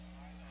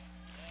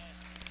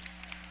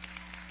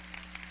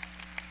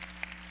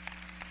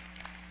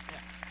 Yeah.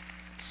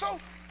 So,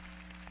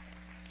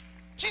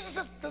 Jesus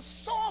says the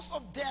source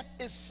of death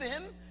is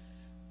sin,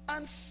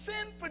 and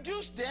sin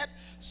produced death,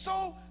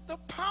 so the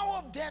power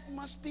of death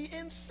must be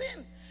in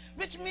sin.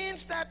 Which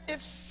means that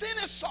if sin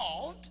is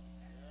solved,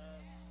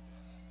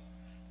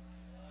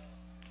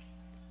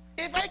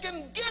 if I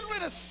can get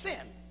rid of sin,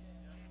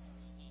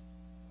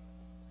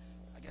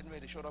 I'm getting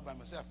ready to show it up by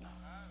myself now.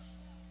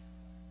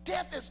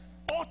 Death is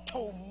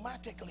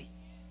automatically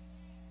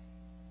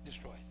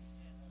destroyed.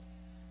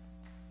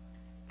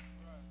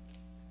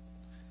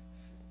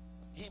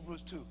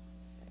 Hebrews 2.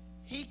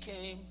 He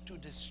came to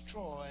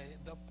destroy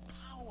the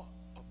power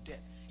of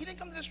death. He didn't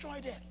come to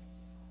destroy death.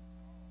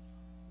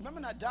 Remember,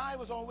 now die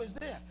was always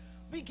there.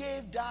 We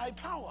gave die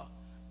power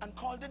and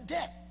called it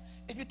death.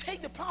 If you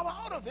take the power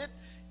out of it,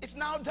 it's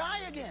now die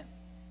again.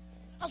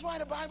 That's why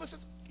the Bible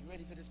says, get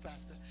ready for this,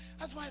 Pastor.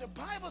 That's why the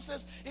Bible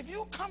says, if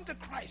you come to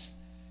Christ,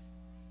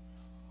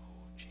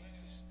 oh,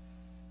 Jesus.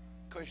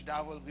 Coach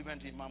Dowell, we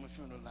went to Imam's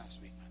funeral last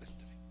week. Listen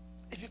to me.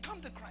 If you come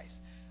to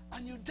Christ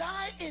and you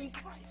die in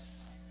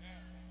Christ,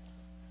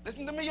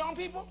 listen to me, young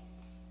people,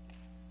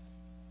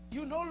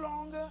 you no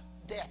longer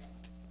dead.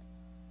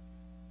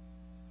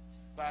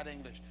 Bad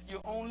English.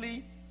 You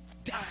only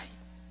die.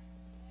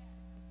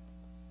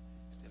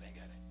 Still ain't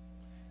got it.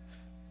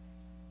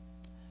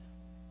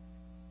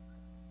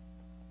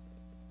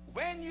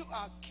 When you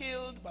are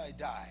killed by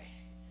die,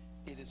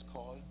 it is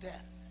called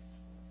death.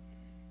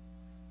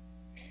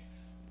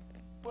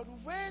 But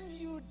when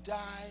you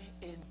die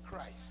in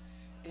Christ,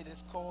 it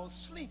is called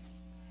sleep.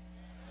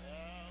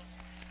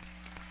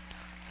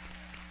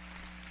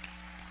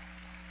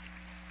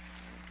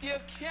 You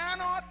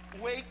cannot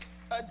wake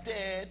a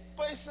dead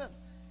person.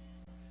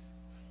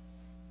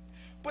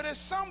 But if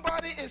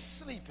somebody is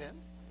sleeping,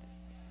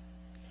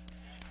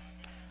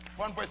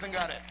 one person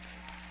got it.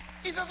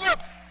 He said, look,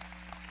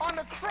 on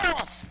the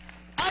cross,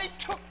 I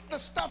took the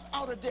stuff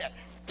out of death.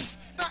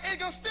 Now, it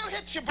can still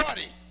hit your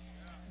body.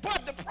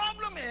 But the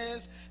problem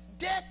is,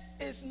 death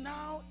is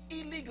now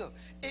illegal.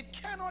 It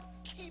cannot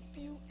keep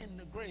you in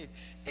the grave.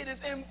 It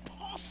is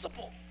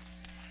impossible.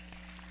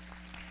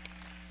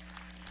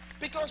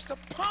 Because the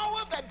power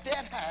that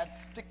death had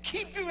to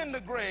keep you in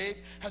the grave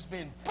has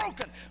been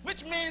broken,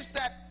 which means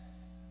that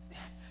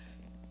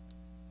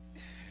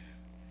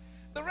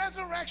the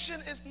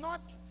resurrection is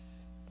not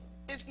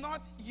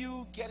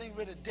you getting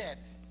rid of death.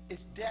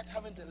 It's death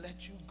having to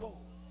let you go.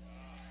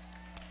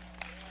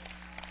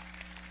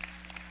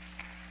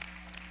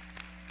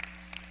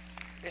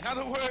 In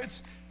other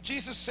words,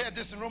 Jesus said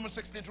this in Romans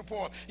 16 through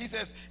Paul. He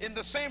says, in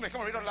the same way,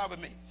 come on, read it out loud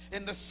with me.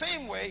 In the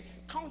same way,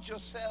 count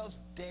yourselves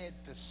dead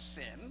to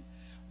sin,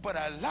 but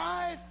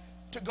alive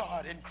to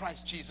God in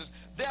Christ Jesus.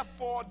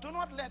 Therefore, do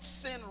not let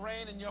sin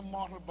reign in your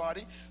mortal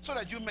body, so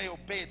that you may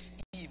obey its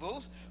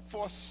evils.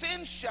 For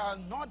sin shall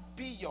not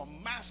be your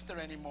master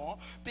anymore,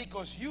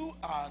 because you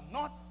are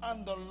not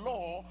under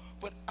law,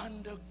 but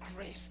under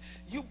grace.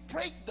 You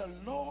break the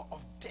law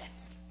of death.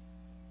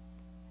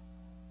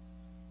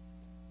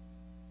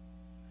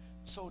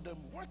 So the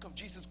work of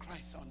Jesus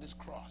Christ on this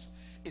cross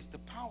is the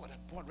power that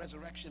brought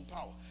resurrection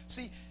power.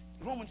 See,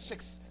 Romans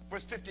 6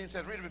 verse 15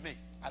 says, read it with me.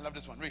 I love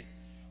this one. Read.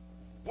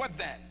 What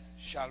then?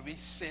 Shall we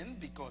sin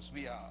because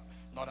we are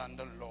not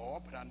under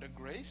law but under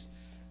grace?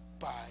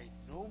 By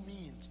no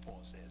means, Paul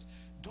says.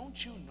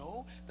 Don't you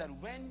know that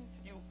when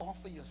you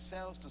offer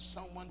yourselves to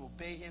someone,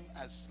 obey him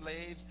as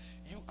slaves,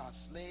 you are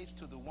slaves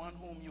to the one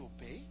whom you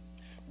obey?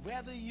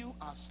 Whether you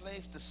are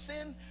slaves to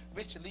sin,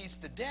 which leads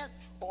to death,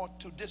 or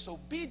to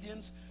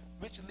disobedience,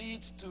 which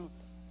leads to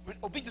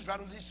obedience,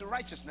 rather leads to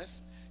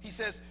righteousness. He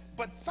says,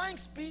 but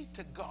thanks be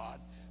to God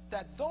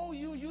that though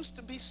you used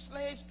to be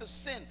slaves to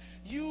sin,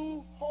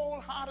 you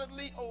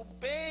wholeheartedly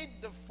obeyed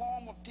the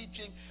form of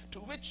teaching to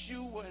which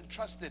you were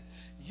entrusted.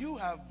 You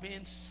have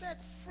been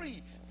set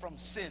free from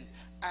sin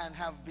and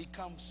have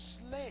become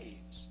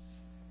slaves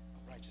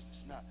of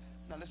righteousness.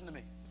 Now listen to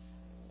me.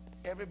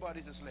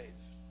 Everybody's a slave.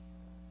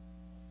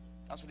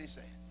 That's what he's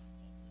saying.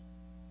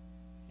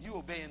 You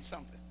obeying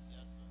something.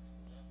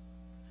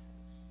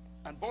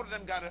 And both of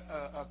them got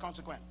a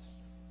consequence.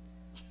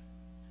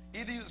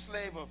 Either you're a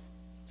slave of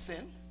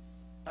sin,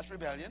 that's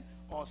rebellion,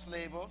 or a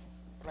slave of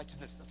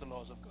righteousness, that's the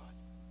laws of God.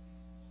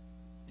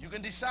 You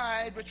can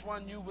decide which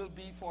one you will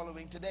be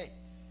following today.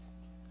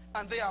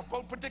 And they are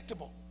both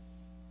predictable.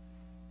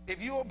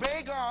 If you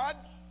obey God,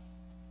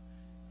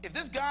 if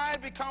this guy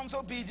becomes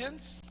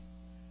obedience,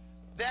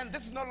 then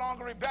this is no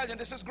longer rebellion,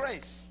 this is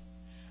grace.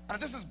 And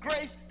if this is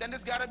grace, then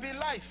there's got to be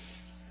life.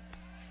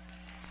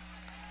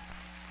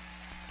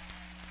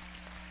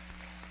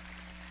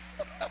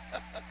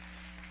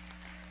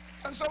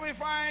 And so we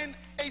find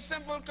a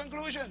simple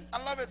conclusion.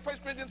 I love it. 1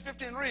 Corinthians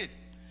 15, read.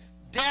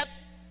 Death,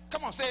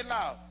 come on, say it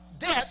loud.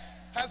 Death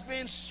has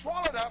been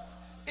swallowed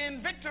up in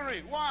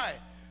victory. Why?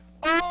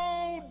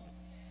 Oh,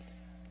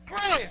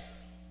 grave.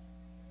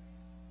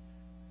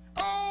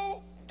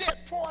 Oh, death.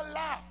 Paul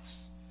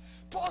laughs.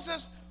 Paul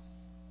says,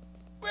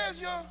 where's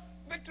your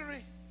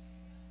victory?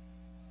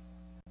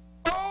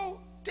 Oh,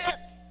 death.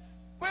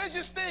 Where's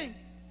your sting?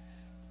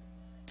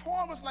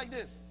 Paul was like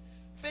this,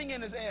 finger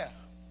in his ear.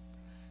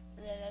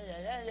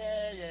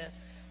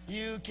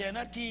 You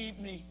cannot keep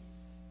me.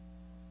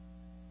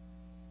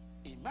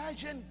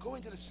 Imagine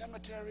going to the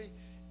cemetery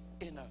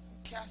in a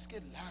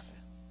casket laughing.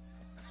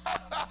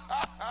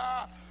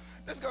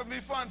 This is going to be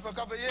fun for a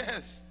couple of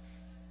years.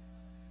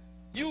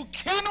 You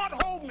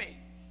cannot hold me.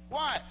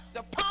 Why?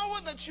 The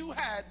power that you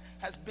had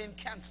has been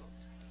canceled.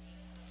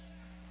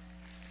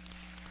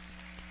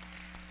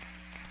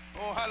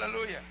 Oh,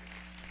 hallelujah.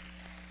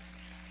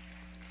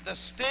 The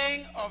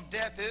sting of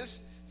death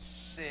is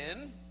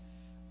sin,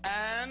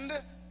 and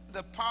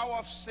the power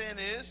of sin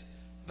is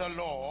the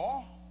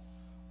law.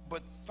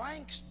 But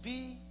thanks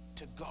be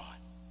to God,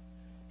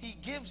 he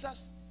gives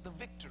us the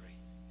victory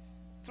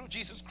through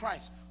Jesus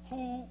Christ,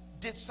 who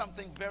did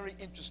something very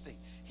interesting.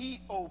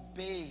 He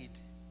obeyed.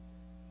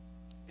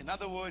 In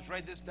other words,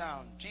 write this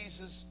down.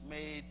 Jesus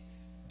made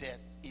death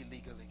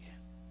illegal again.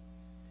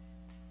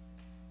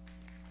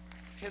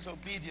 His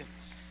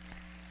obedience.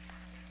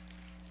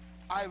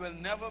 I will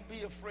never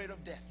be afraid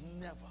of death.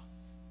 Never.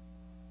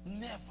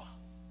 Never.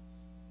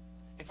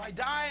 If I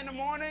die in the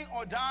morning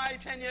or die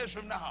 10 years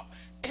from now,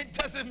 it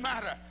doesn't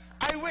matter.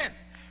 I win.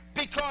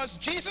 Because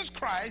Jesus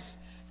Christ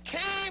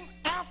came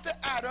after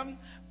Adam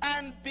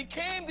and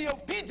became the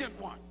obedient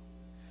one.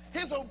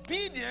 His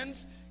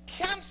obedience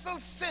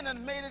canceled sin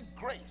and made it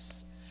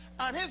grace.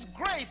 And his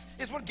grace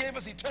is what gave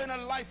us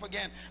eternal life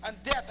again.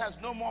 And death has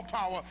no more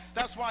power.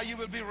 That's why you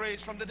will be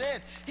raised from the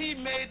dead. He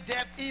made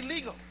death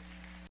illegal.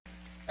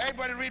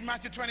 Everybody read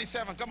Matthew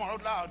 27. Come on,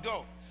 out loud,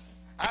 go.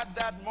 At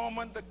that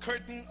moment, the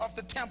curtain of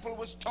the temple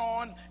was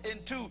torn in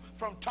two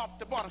from top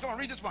to bottom. Come on,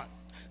 read this one.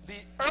 The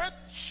earth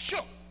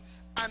shook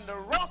and the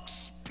rocks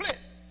split.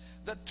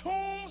 The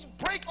tombs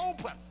break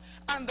open.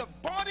 And the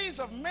bodies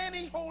of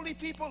many holy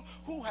people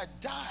who had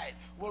died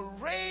were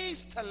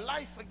raised to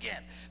life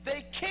again.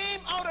 They came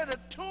out of the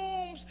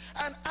tombs,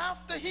 and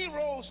after he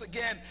rose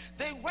again,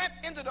 they went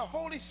into the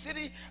holy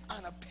city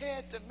and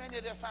appeared to many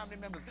of their family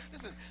members.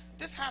 Listen,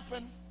 this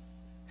happened.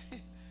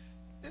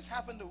 This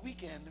happened the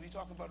weekend that we're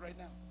talking about right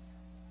now.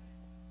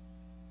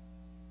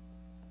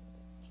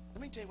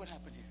 Let me tell you what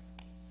happened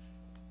here.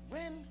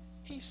 When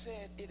he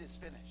said it is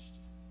finished,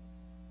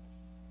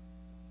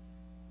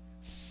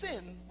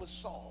 sin was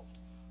solved.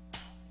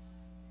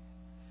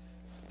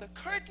 The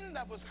curtain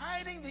that was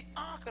hiding the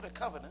Ark of the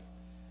Covenant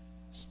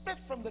split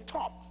from the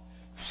top,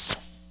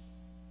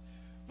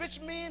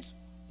 which means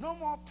no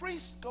more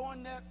priests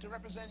going there to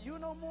represent you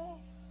no more.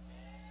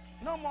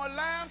 No more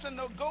lambs and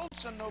no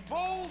goats and no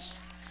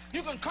bulls.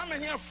 You can come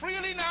in here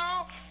freely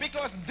now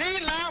because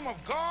the Lamb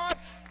of God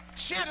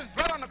shed his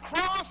blood on the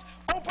cross,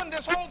 opened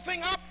this whole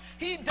thing up.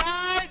 He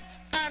died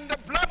and the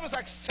blood was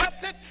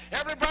accepted.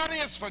 Everybody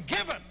is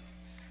forgiven.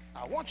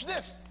 Now watch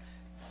this.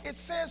 It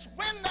says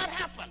when that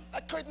happened,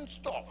 that curtain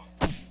tore.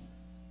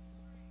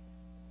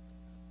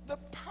 The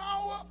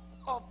power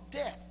of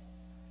death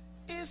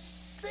is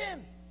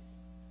sin.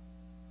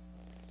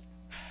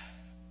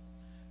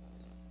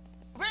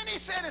 When he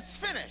said it's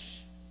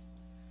finished,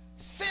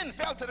 sin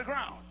fell to the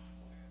ground.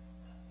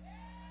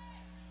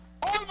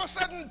 All of a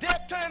sudden,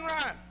 death turned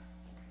around.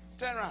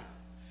 Turned around.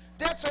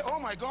 Death said, oh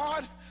my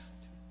God,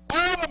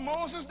 all of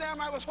Moses,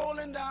 them I was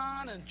holding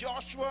down, and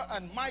Joshua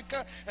and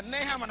Micah and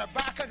Nahum and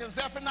Habakkuk and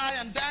Zephaniah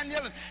and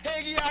Daniel and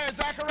Haggai and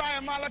Zechariah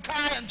and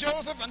Malachi and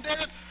Joseph and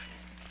David.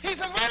 He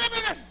says, wait a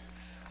minute.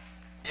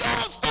 You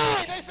almost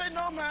died. They say,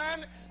 no,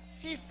 man.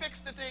 He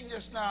fixed the thing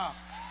just now.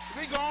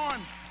 We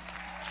gone.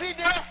 See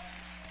there?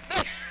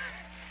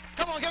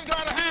 Come on, give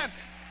God a hand.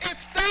 It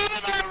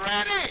started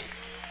already.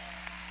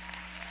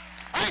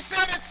 I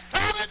said it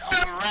started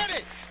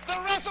already. The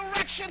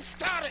resurrection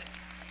started.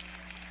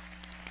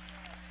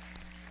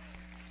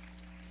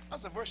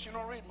 That's a verse you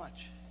don't read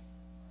much.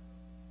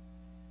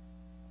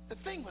 The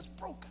thing was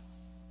broken.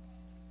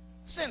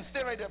 Sin,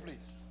 stay right there,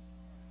 please.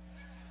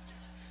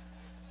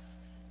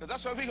 Because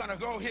that's where we're going to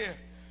go here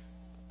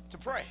to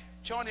pray.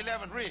 John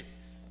 11, read.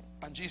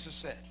 And Jesus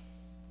said.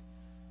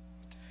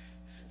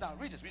 Now,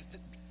 read this. Read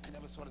this. I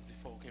never saw this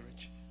before, okay,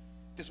 Rich?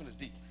 This one is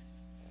deep.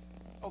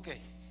 Okay.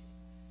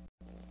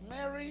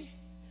 Mary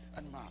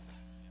and Martha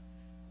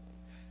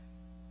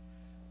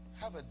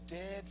have a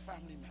dead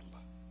family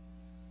member,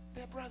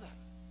 their brother.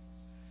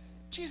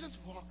 Jesus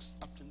walks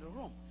up to the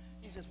room.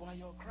 He says, why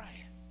y'all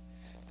crying?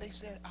 They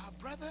said, our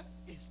brother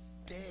is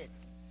dead.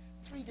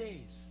 3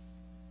 days.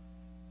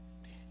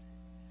 Dead.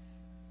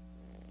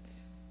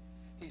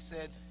 He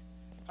said,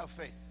 have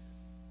faith.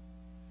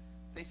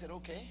 They said,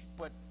 okay,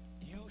 but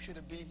you should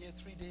have been here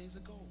 3 days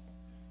ago.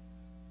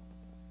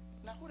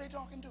 Now, who are they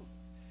talking to?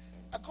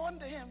 According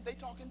to him, they're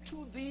talking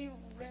to the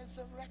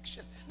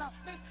resurrection. Now,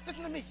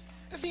 listen to me.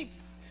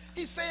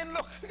 He's saying,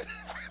 look,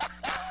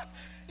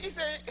 he's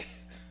saying,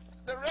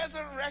 the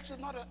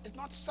resurrection is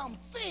not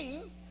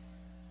something.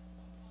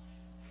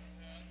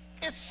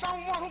 It's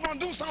someone who's going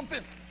to do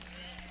something.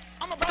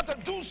 I'm about to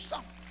do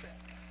something.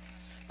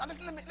 Now,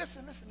 listen to me.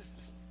 Listen.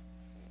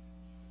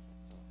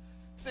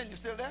 Sin, you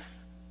still there?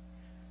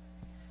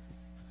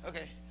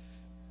 Okay.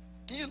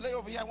 Can you lay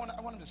over here? I want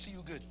him to see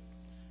you good.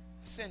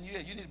 Sin, you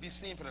need to be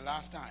seen for the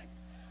last time.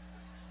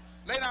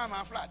 Lay down,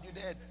 man, flat. You're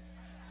dead.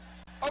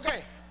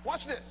 Okay,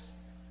 watch this.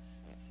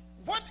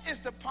 What is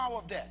the power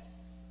of death?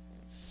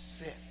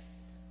 Sin.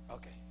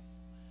 Okay.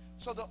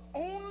 So the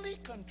only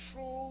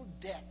control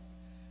death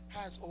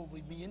has over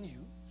me and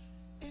you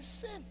is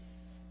sin.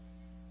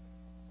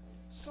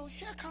 So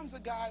here comes a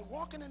guy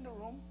walking in the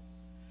room,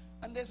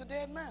 and there's a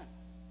dead man.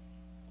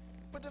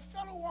 But the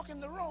fellow walking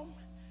in the room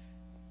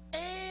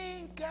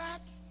ain't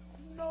got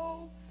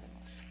no...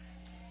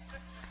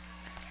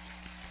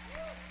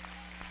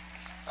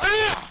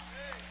 Ah!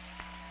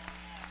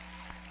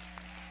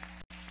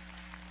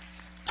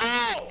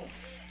 Oh!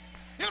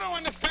 You don't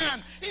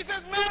understand. He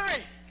says,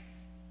 Mary,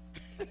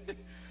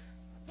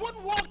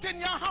 what walked in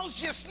your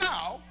house just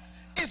now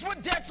is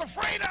what death's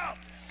afraid of.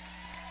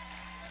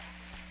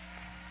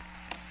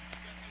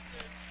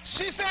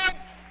 She said,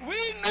 We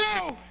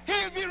know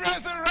he'll be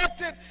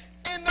resurrected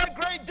in that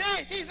great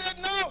day. He said,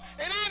 no,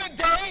 it ain't a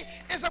day,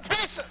 it's a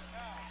person.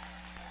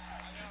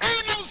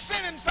 Ain't no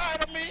sin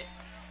inside of me.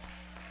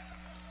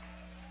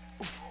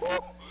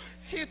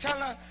 He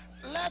telling her,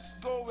 let's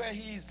go where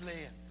he's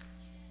laying.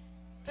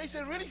 They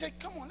said, really? He said,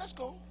 come on, let's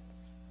go.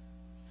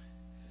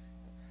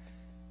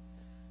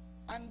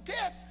 And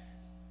death,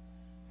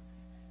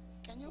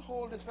 can you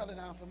hold this fella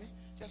down for me?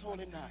 Just hold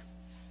him down.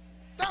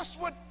 That's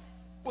what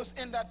was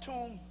in that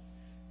tomb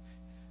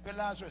with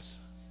Lazarus.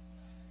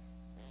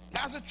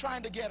 Lazarus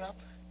trying to get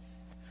up.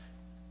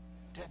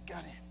 Death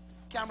got him.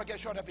 Camera get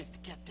short up.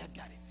 Death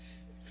got him.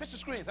 Switch the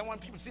screens. I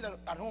want people to see that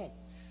at home.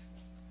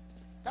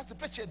 That's the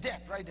picture of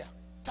death right there.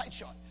 Tight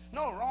shot.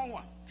 No, wrong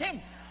one. Him,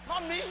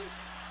 not me.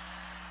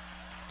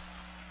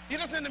 You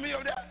listening to me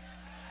over there?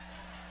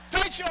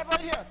 Tight shot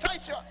right here.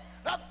 Tight shot.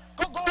 That,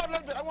 go out a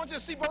little bit. I want you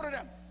to see both of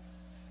them.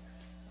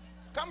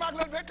 Come back a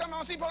little bit. Come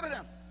on, see both of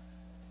them.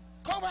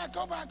 Go back,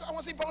 go back. I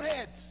want to see both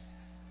heads.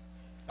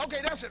 Okay,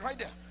 that's it right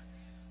there.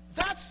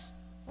 That's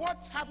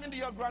what's happening to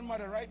your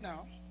grandmother right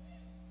now.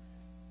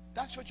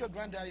 That's what your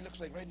granddaddy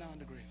looks like right now in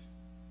the grave.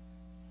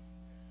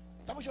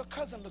 That's what your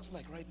cousin looks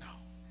like right now.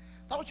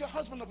 That's what your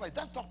husband looks like.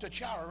 That's Dr.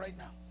 Chara right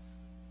now.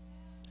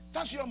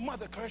 That's your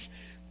mother, Kirsch.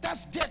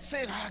 That's death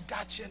saying, I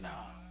got you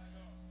now.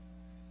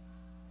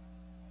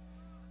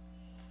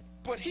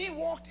 But he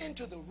walked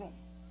into the room.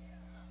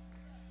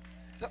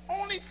 The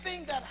only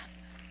thing that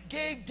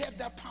gave death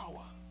that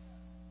power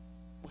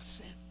was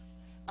sin.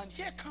 And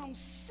here comes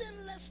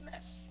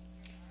sinlessness.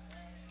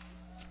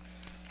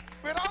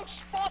 Without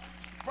spot,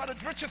 Brother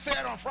Richard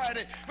said on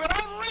Friday,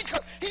 without wrinkle,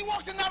 he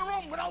walked in that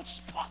room without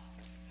spot.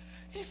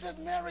 He says,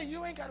 Mary,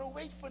 you ain't got to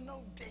wait for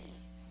no day.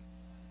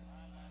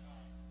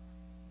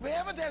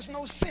 Wherever there's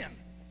no sin,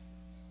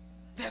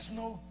 there's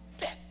no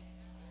death.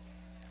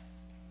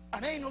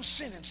 And there ain't no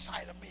sin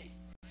inside of me.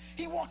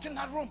 He walked in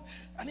that room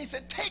and he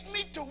said, take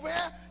me to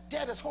where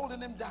death is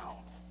holding him down.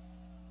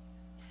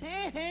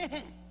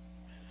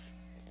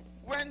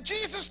 When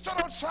Jesus stood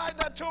outside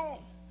that tomb,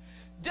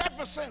 death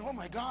was saying, oh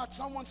my God,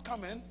 someone's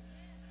coming.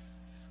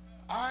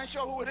 I ain't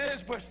sure who it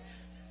is, but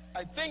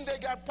I think they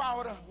got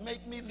power to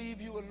make me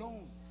leave you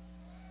alone.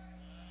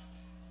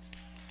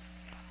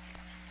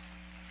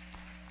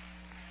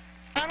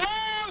 And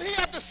all he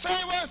had to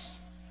say was,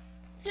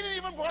 he didn't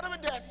even bother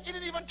with death. He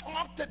didn't even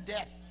talk to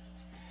death.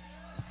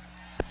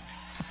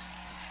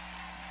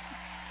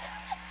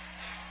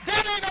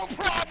 That ain't no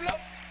problem.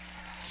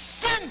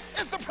 Sin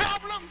is the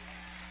problem.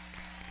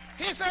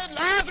 He said,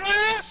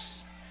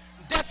 Lazarus,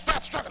 death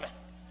starts struggling.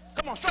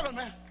 Come on, struggle,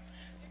 man.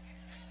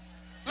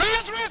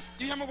 Lazarus,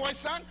 you hear my voice,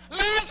 son?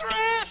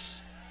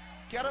 Lazarus,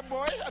 get up,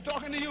 boy. I'm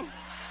talking to you.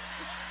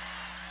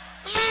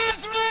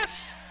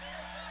 Lazarus,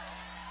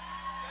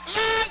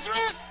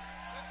 Lazarus,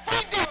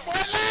 fight that boy.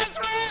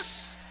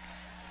 Lazarus,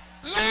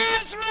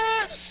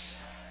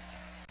 Lazarus,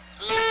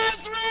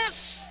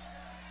 Lazarus,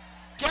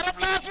 get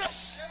up,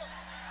 Lazarus.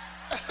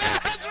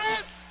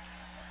 Lazarus,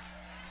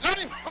 let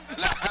him up,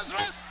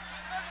 Lazarus.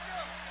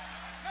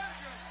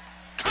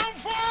 Come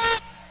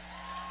forward.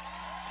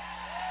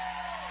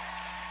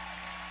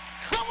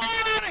 Come on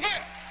out of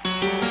here.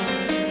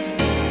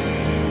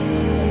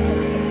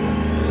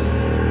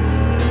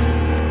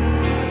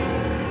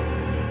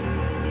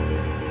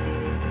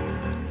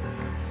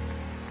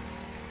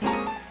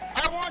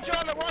 I want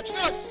y'all to watch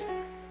this.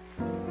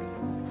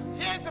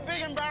 Here's the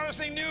big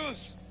embarrassing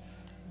news.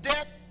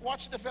 Death,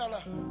 watch the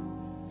fella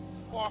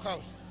walk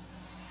out.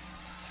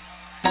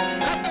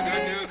 That's the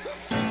good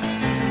news.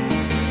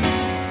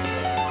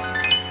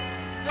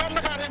 Don't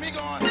look at him, he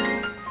gone.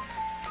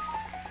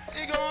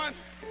 He gone.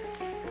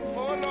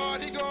 Oh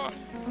Lord, he gone.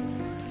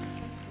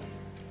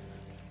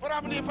 What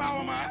happened to your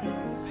power, man?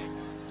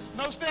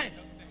 No sting.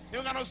 You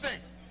don't got no sting.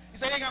 He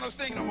said he ain't got no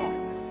sting no more.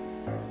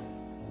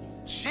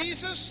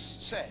 Jesus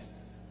said,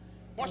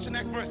 watch the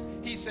next verse.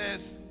 He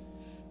says,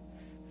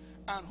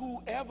 and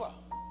whoever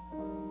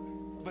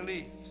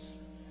believes.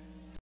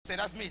 Say,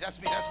 that's me, that's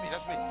me, that's me,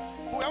 that's me.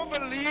 Whoever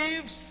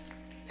believes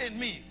in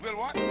me will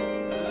what?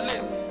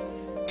 Live.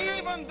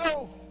 Even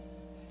though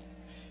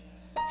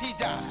he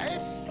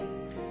dies.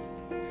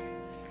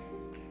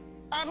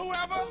 And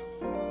whoever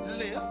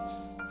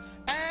lives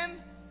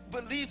and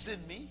believes in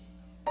me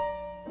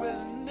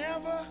will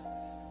never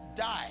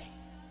die.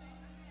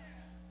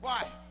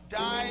 Why?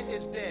 Die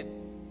is dead.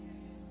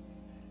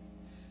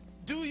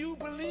 Do you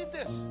believe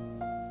this?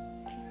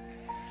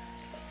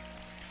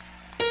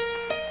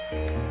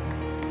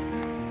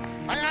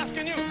 I'm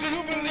asking you, do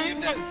you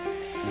believe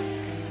this?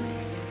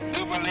 Do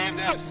you believe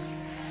this?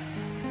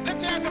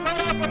 Lift your hands up,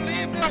 I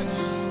believe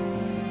this.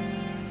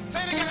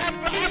 Say it again, I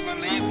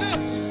believe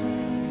this.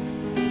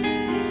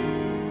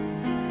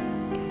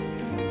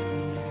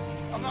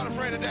 I'm not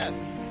afraid of death.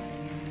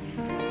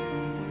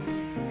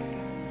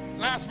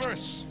 Last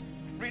verse.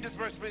 Read this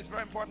verse, please.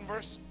 Very important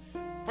verse.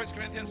 1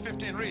 Corinthians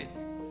 15, read.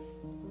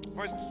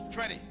 Verse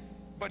 20.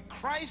 But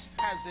Christ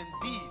has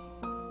indeed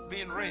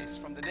been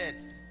raised from the dead,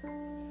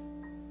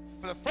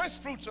 for the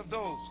first fruits of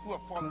those who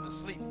have fallen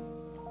asleep.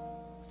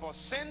 For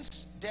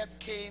since death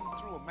came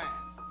through a man,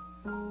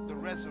 the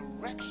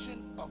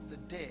resurrection of the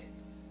dead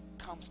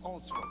comes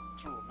also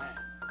through a man.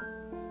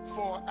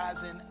 For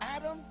as in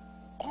Adam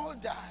all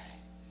die,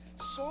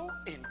 so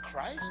in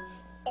Christ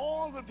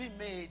all will be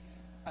made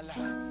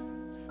alive,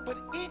 but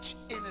each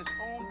in his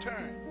own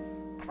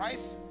turn.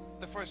 Christ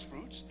the first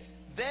fruits,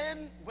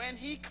 then when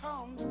he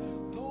comes,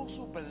 those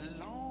who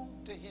belong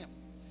to him.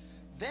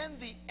 Then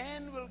the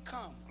end will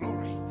come,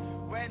 glory,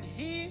 when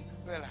he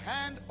will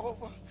hand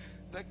over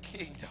the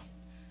kingdom,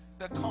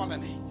 the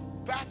colony,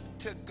 back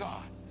to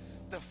God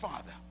the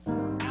Father,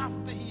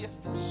 after he has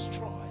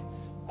destroyed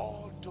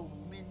all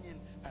dominion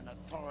and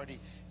authority.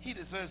 He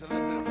deserves a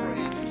little bit of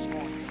praise this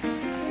morning.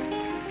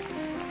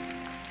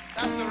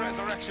 That's the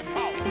resurrection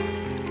power.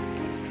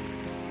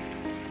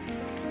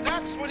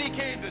 That's what he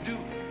came to do.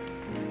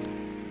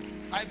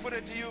 I put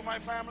it to you, my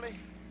family,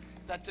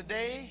 that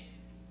today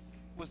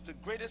was the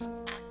greatest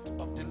act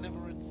of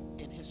deliverance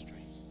in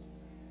history.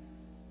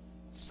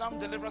 Some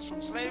deliver us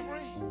from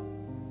slavery,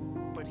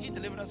 but he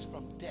delivered us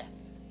from death.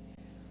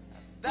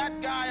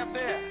 That guy up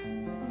there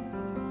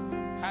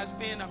has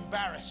been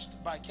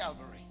embarrassed by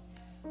Calvary.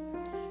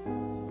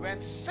 When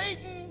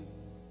Satan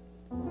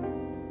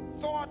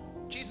thought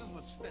Jesus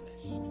was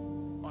finished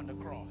on the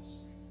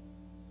cross,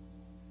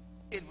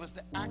 it was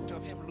the act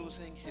of him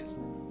losing his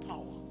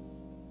power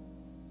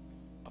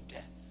of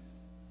death.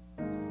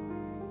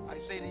 I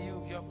say to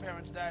you, if your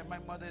parents died, my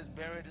mother is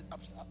buried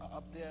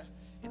up there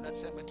in that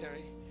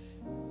cemetery,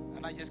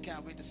 and I just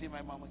can't wait to see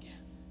my mom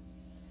again.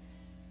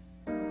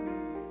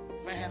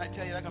 Man, I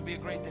tell you, that's going to be a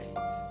great day.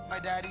 My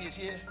daddy is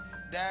here.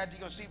 Dad, you're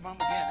going to see mom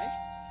again, eh?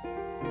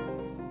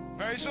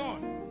 Very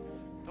soon.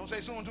 Don't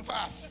say soon too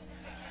fast.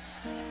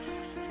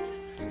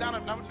 Stand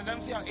up. Let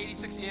me see how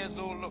 86 years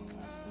old look.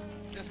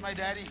 That's my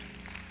daddy.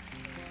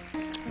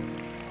 All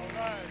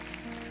right.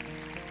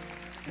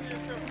 See you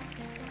soon.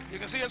 You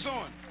can see it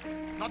soon.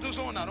 Not too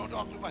soon now. Don't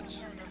talk too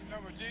much. No,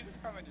 but Jesus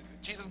coming, you see.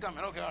 Jesus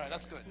coming. Okay, all right.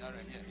 That's good. All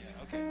right.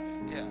 Yeah, okay.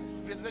 Yeah.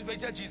 Wait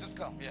till Jesus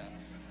come. Yeah.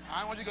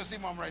 I want you to go see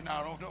mom right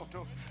now. Don't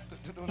do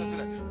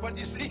that. But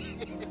you see,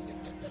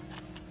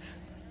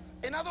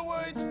 in other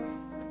words,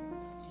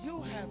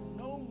 you have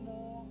no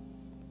more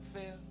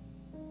fear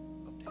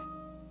of death.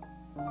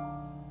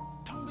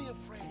 Don't be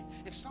afraid.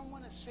 If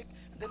someone is sick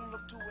and they don't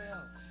look too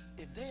well,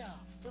 if they are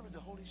filled with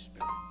the Holy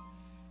Spirit,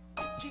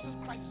 if Jesus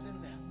Christ is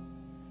in them,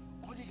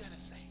 all you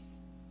gotta say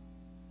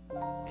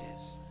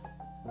is,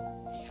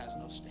 he has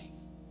no sting.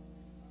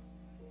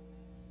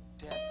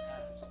 Death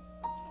has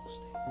no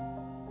sting.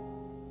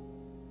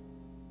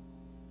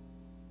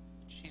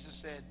 Jesus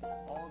said,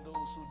 all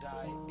those who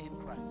die in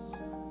Christ,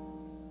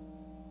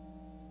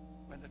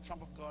 when the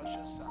trump of God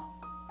shall sound,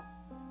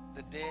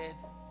 the dead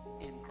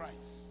in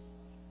Christ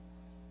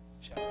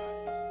shall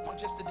rise. Not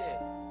just the dead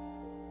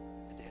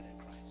in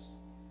Christ.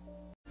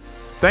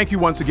 Thank you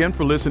once again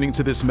for listening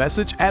to this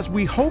message, as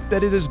we hope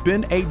that it has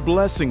been a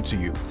blessing to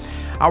you.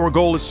 Our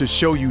goal is to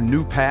show you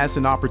new paths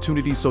and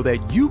opportunities so that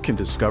you can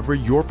discover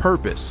your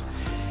purpose.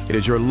 It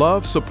is your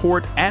love,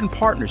 support, and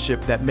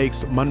partnership that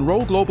makes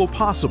Munroe Global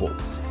possible.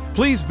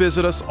 Please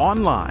visit us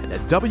online at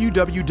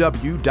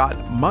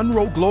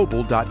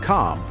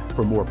www.munroeglobal.com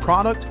for more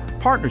product,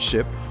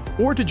 partnership,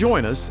 or to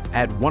join us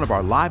at one of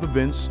our live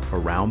events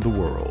around the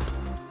world.